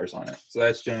 $10 on it. So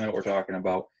that's generally what we're talking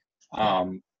about.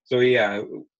 So yeah,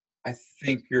 I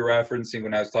think you're referencing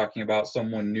when I was talking about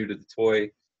someone new to the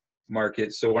toy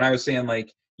market. So when I was saying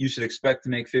like you should expect to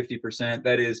make 50%,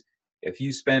 that is, if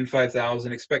you spend $5,000,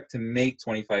 expect to make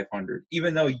 $2,500.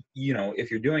 Even though, you know,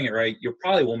 if you're doing it right, you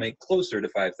probably will make closer to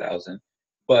 $5,000,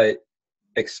 but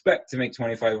expect to make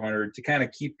 $2,500 to kind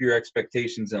of keep your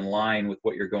expectations in line with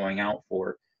what you're going out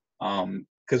for.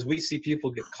 Because we see people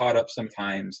get caught up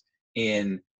sometimes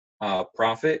in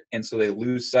profit, and so they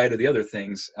lose sight of the other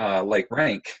things, like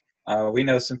rank. We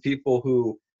know some people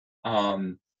who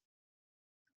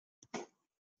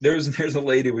there's a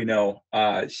lady we know,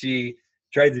 she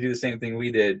tried to do the same thing we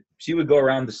did. She would go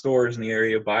around the stores in the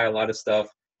area, buy a lot of stuff,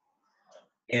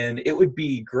 and it would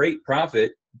be great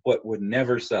profit, but would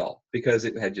never sell because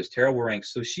it had just terrible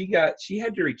ranks. So she had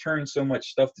to return so much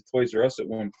stuff to Toys R Us at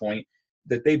one point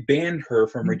that they banned her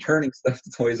from returning stuff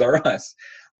to Toys R Us.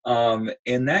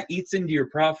 And that eats into your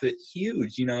profit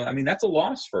huge. You know, I mean, that's a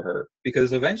loss for her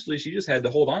because eventually she just had to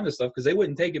hold on to stuff because they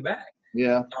wouldn't take it back.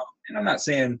 Yeah. And I'm not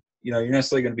saying, you know, you're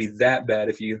necessarily going to be that bad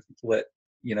if you let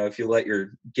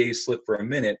your gaze slip for a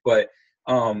minute, but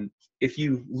if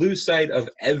you lose sight of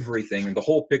everything, the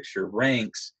whole picture,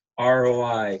 ranks,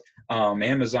 ROI,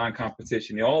 Amazon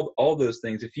competition, all those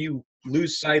things, if you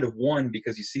lose sight of one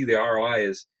because you see the ROI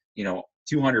is,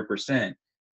 200%,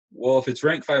 well, if it's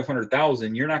ranked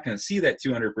 500,000, you're not going to see that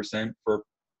 200% for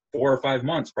 4 or 5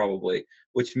 months probably,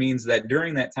 which means that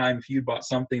during that time, if you bought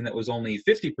something that was only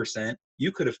 50%,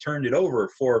 you could have turned it over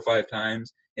 4 or 5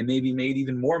 times and maybe made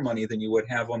even more money than you would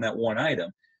have on that one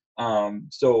item.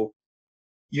 So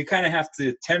you kind of have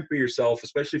to temper yourself,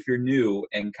 especially if you're new,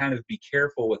 and kind of be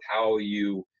careful with how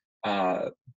you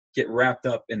get wrapped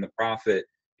up in the profit,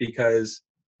 because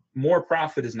more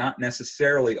profit is not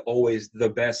necessarily always the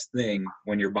best thing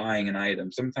when you're buying an item.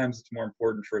 Sometimes it's more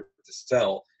important for it to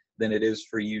sell than it is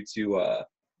for you to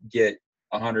get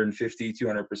 150,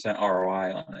 200%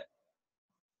 ROI on it.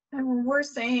 And when we're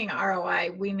saying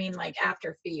ROI, we mean like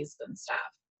after fees and stuff.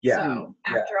 Yeah. So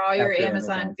after all your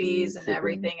Amazon fees and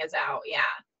everything is out, yeah.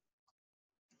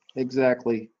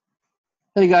 Exactly.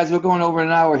 Hey guys, we're going over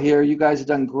an hour here. You guys have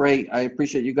done great. I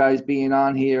appreciate you guys being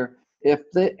on here. If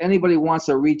anybody wants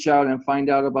to reach out and find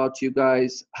out about you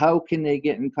guys, how can they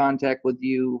get in contact with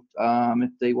you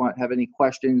if they have any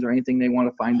questions or anything they want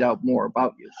to find out more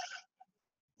about you?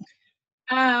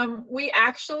 We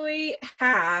actually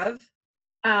have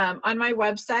on my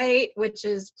website, which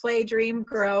is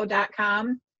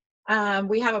playdreamgrow.com.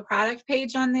 We have a product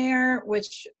page on there,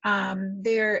 which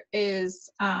there is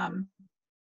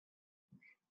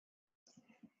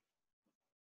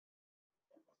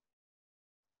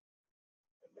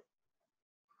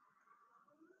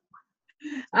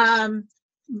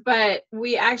but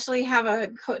we actually have a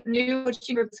new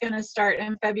coaching group that's going to start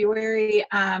in February.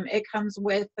 It comes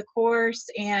with the course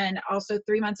and also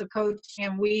 3 months of coaching.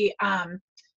 And we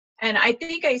and I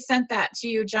think I sent that to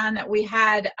you, John, that we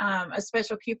had a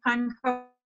special coupon code.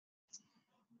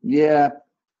 Yeah,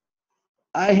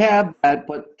 I have that,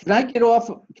 but can I get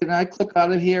off? Can I click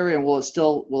out of here and will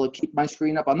it keep my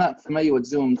screen up? I'm not familiar with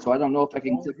Zoom, so I don't know if I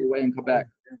can click away and come back.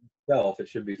 It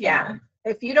should be fine. Yeah,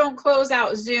 if you don't close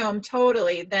out Zoom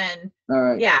totally, then all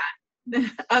right. Yeah,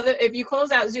 if you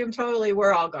close out Zoom totally,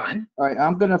 we're all gone. All right,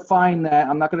 I'm gonna find that.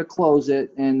 I'm not gonna close it,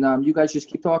 and you guys just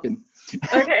keep talking.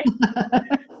 Okay.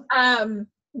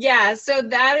 Yeah, so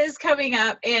that is coming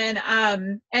up,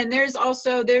 and there's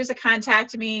a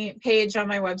contact me page on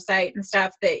my website and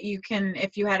stuff that you can,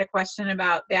 if you had a question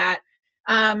about that.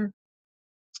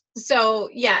 So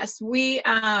yes, we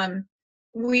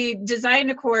designed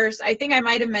a course. I think I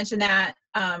might have mentioned that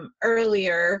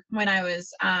earlier when I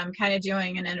was kind of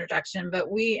doing an introduction, but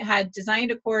we had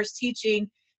designed a course teaching,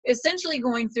 essentially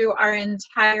going through our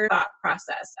entire thought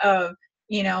process of,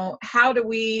 how do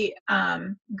we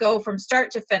go from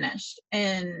start to finish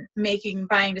in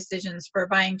buying decisions for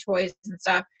buying toys and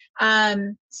stuff.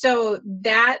 So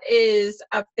that is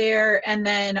up there. And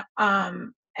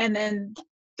then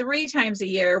 3 times a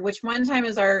year, which one time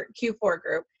is our Q4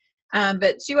 group.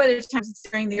 But 2 other times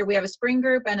during the year, we have a spring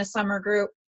group and a summer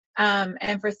group.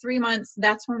 And for 3 months,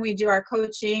 that's when we do our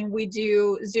coaching. We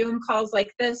do Zoom calls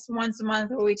like this once a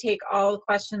month where we take all the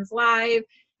questions live.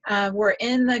 We're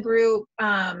in the group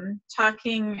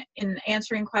talking and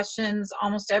answering questions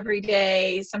almost every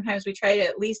day. Sometimes we try to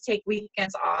at least take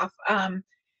weekends off.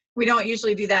 We don't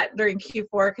usually do that during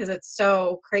Q4 because it's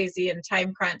so crazy and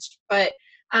time crunched.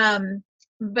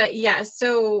 But yeah,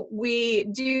 so we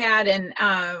do that. And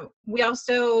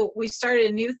we started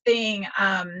a new thing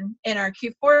in our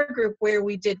Q4 group where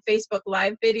we did Facebook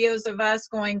Live videos of us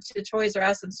going to Toys R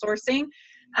Us and sourcing,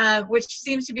 which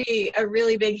seems to be a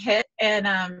really big hit. And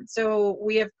so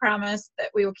we have promised that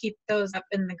we will keep those up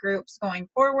in the groups going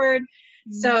forward.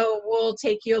 Mm-hmm. So we'll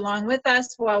take you along with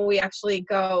us while we actually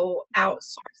go out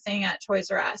sourcing at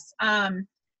Toys R Us.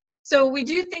 So we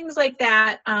do things like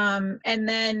that. And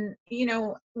then,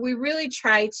 we really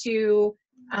try to,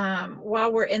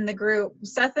 while we're in the group,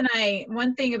 Seth and I,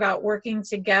 one thing about working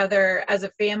together as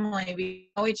a family, we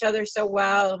know each other so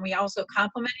well, and we also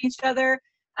complement each other.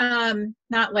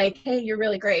 Not like, hey, you're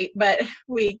really great, but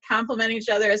we complement each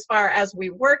other as far as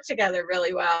we work together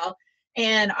really well,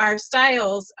 and our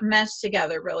styles mesh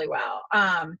together really well.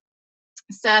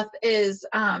 Seth is,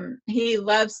 he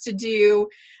loves to do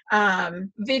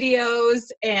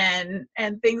videos and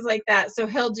things like that. So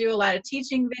he'll do a lot of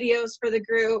teaching videos for the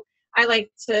group. I like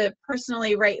to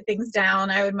personally write things down.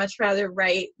 I would much rather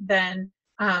write than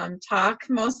talk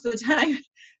most of the time.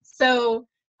 So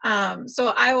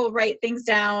I will write things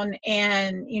down,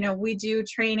 and, we do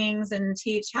trainings and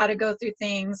teach how to go through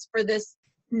things. For this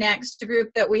next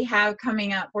group that we have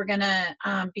coming up, we're going to,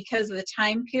 because of the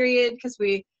time period, because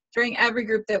during every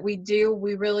group that we do,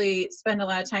 we really spend a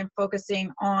lot of time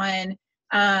focusing on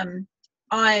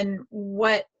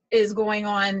what is going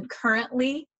on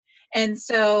currently. And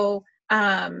so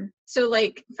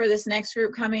like for this next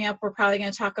group coming up, we're probably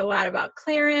going to talk a lot about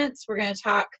clearance. We're going to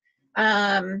talk,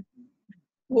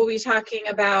 we'll be talking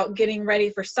about getting ready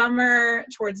for summer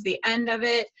towards the end of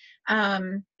it,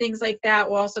 things like that.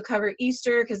 We'll also cover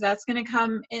Easter because that's going to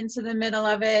come into the middle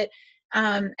of it.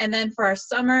 And then for our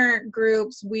summer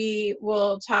groups, we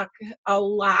will talk a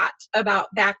lot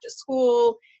about back to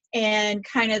school and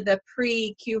kind of the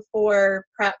pre-Q4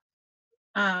 prep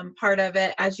part of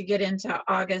it as you get into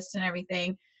August and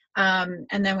everything.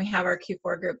 And then we have our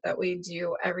Q4 group that we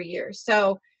do every year.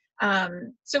 So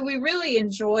we really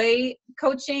enjoy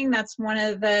coaching. That's one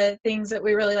of the things that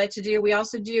we really like to do. We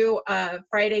also do a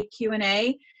Friday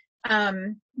Q&A,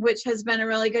 which has been a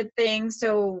really good thing.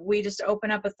 So we just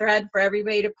open up a thread for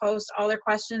everybody to post all their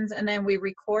questions, and then we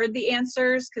record the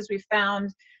answers because we found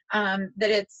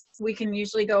that we can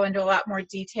usually go into a lot more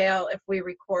detail if we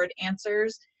record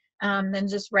answers than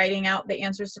just writing out the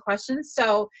answers to questions.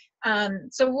 So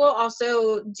we'll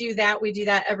also do that. We do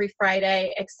that every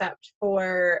Friday except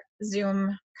for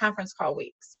Zoom conference call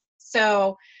weeks.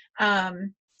 So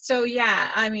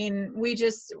yeah, I mean,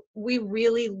 we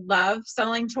really love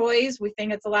selling toys. We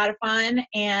think it's a lot of fun.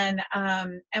 And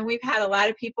we've had a lot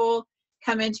of people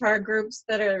come into our groups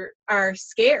that are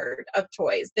scared of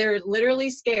toys. They're literally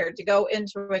scared to go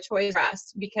into a Toys R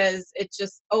Us because it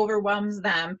just overwhelms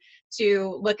them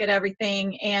to look at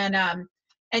everything. And I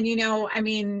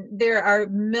mean, there are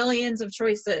millions of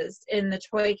choices in the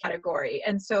toy category.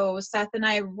 And so Seth and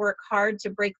I work hard to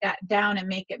break that down and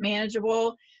make it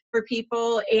manageable for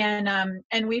people.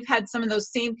 And we've had some of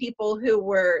those same people who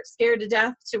were scared to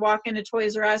death to walk into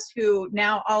Toys R Us who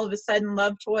now all of a sudden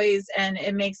love toys, and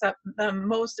it makes up the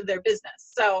most of their business.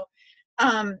 So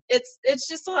it's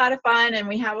just a lot of fun, and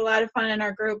we have a lot of fun in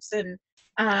our groups, and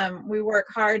we work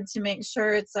hard to make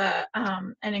sure it's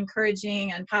an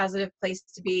encouraging and positive place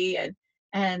to be.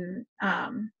 And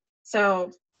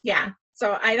so yeah,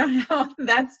 so I don't know,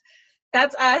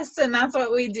 that's us, and that's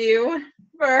what we do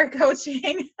for our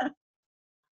coaching.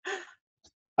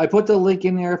 I put the link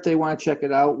in there if they want to check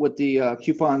it out with the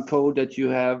coupon code that you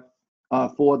have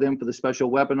for them for the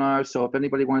special webinar. So if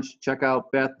anybody wants to check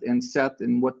out Beth and Seth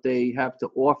and what they have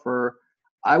to offer,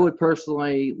 I would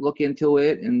personally look into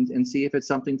it and see if it's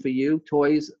something for you.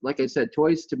 Toys, like I said,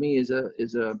 toys to me is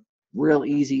a real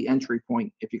easy entry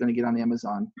point if you're going to get on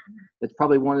Amazon. It's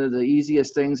probably one of the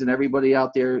easiest things, and everybody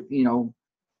out there,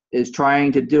 is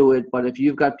trying to do it. But if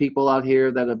you've got people out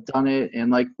here that have done it,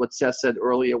 and like what Seth said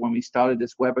earlier when we started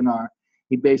this webinar,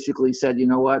 he basically said, you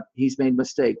know what, he's made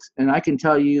mistakes. And I can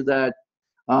tell you that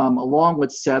along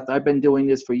with Seth, I've been doing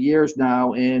this for years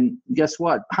now, and guess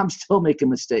what? I'm still making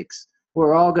mistakes.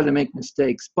 We're all going to make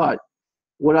mistakes. But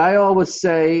what I always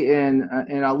say, and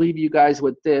I'll leave you guys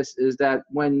with this, is that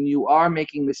when you are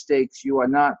making mistakes, you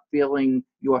are feeling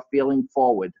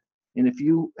forward. And if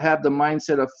you have the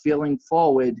mindset of feeling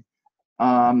forward,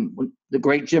 the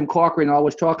great Jim Corcoran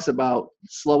always talks about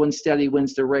slow and steady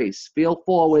wins the race. Feel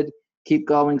forward, keep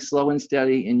going slow and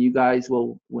steady, and you guys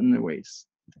will win the race.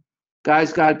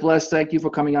 Guys, God bless. Thank you for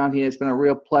coming on here. It's been a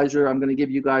real pleasure. I'm going to give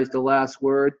you guys the last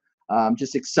word. I'm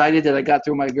just excited that I got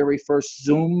through my very first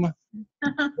Zoom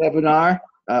webinar.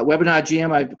 Webinar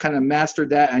GM, I've kind of mastered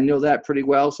that. I know that pretty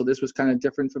well, so this was kind of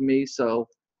different for me. So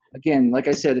again, like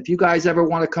I said, if you guys ever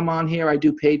want to come on here, I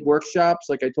do paid workshops,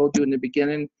 like I told you in the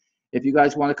beginning. If you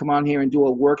guys want to come on here and do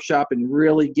a workshop and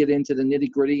really get into the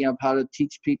nitty-gritty of how to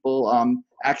teach people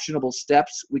actionable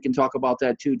steps, we can talk about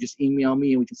that too. Just email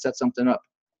me and we can set something up.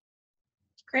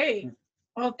 Great.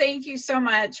 Well, thank you so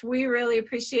much. We really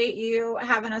appreciate you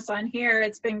having us on here.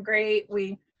 It's been great.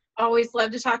 We always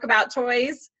love to talk about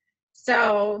toys.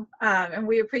 So, and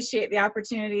we appreciate the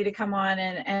opportunity to come on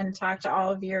and talk to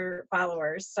all of your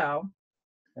followers. So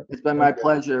it's been my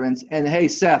pleasure. And hey,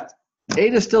 Seth,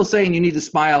 Ada's still saying you need to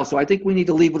smile. So I think we need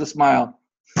to leave with a smile.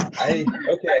 Okay.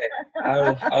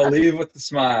 I'll leave with the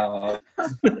smile.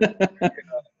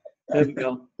 There we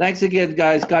go. Thanks again,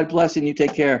 guys. God bless and you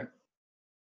take care.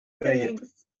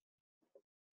 Thanks.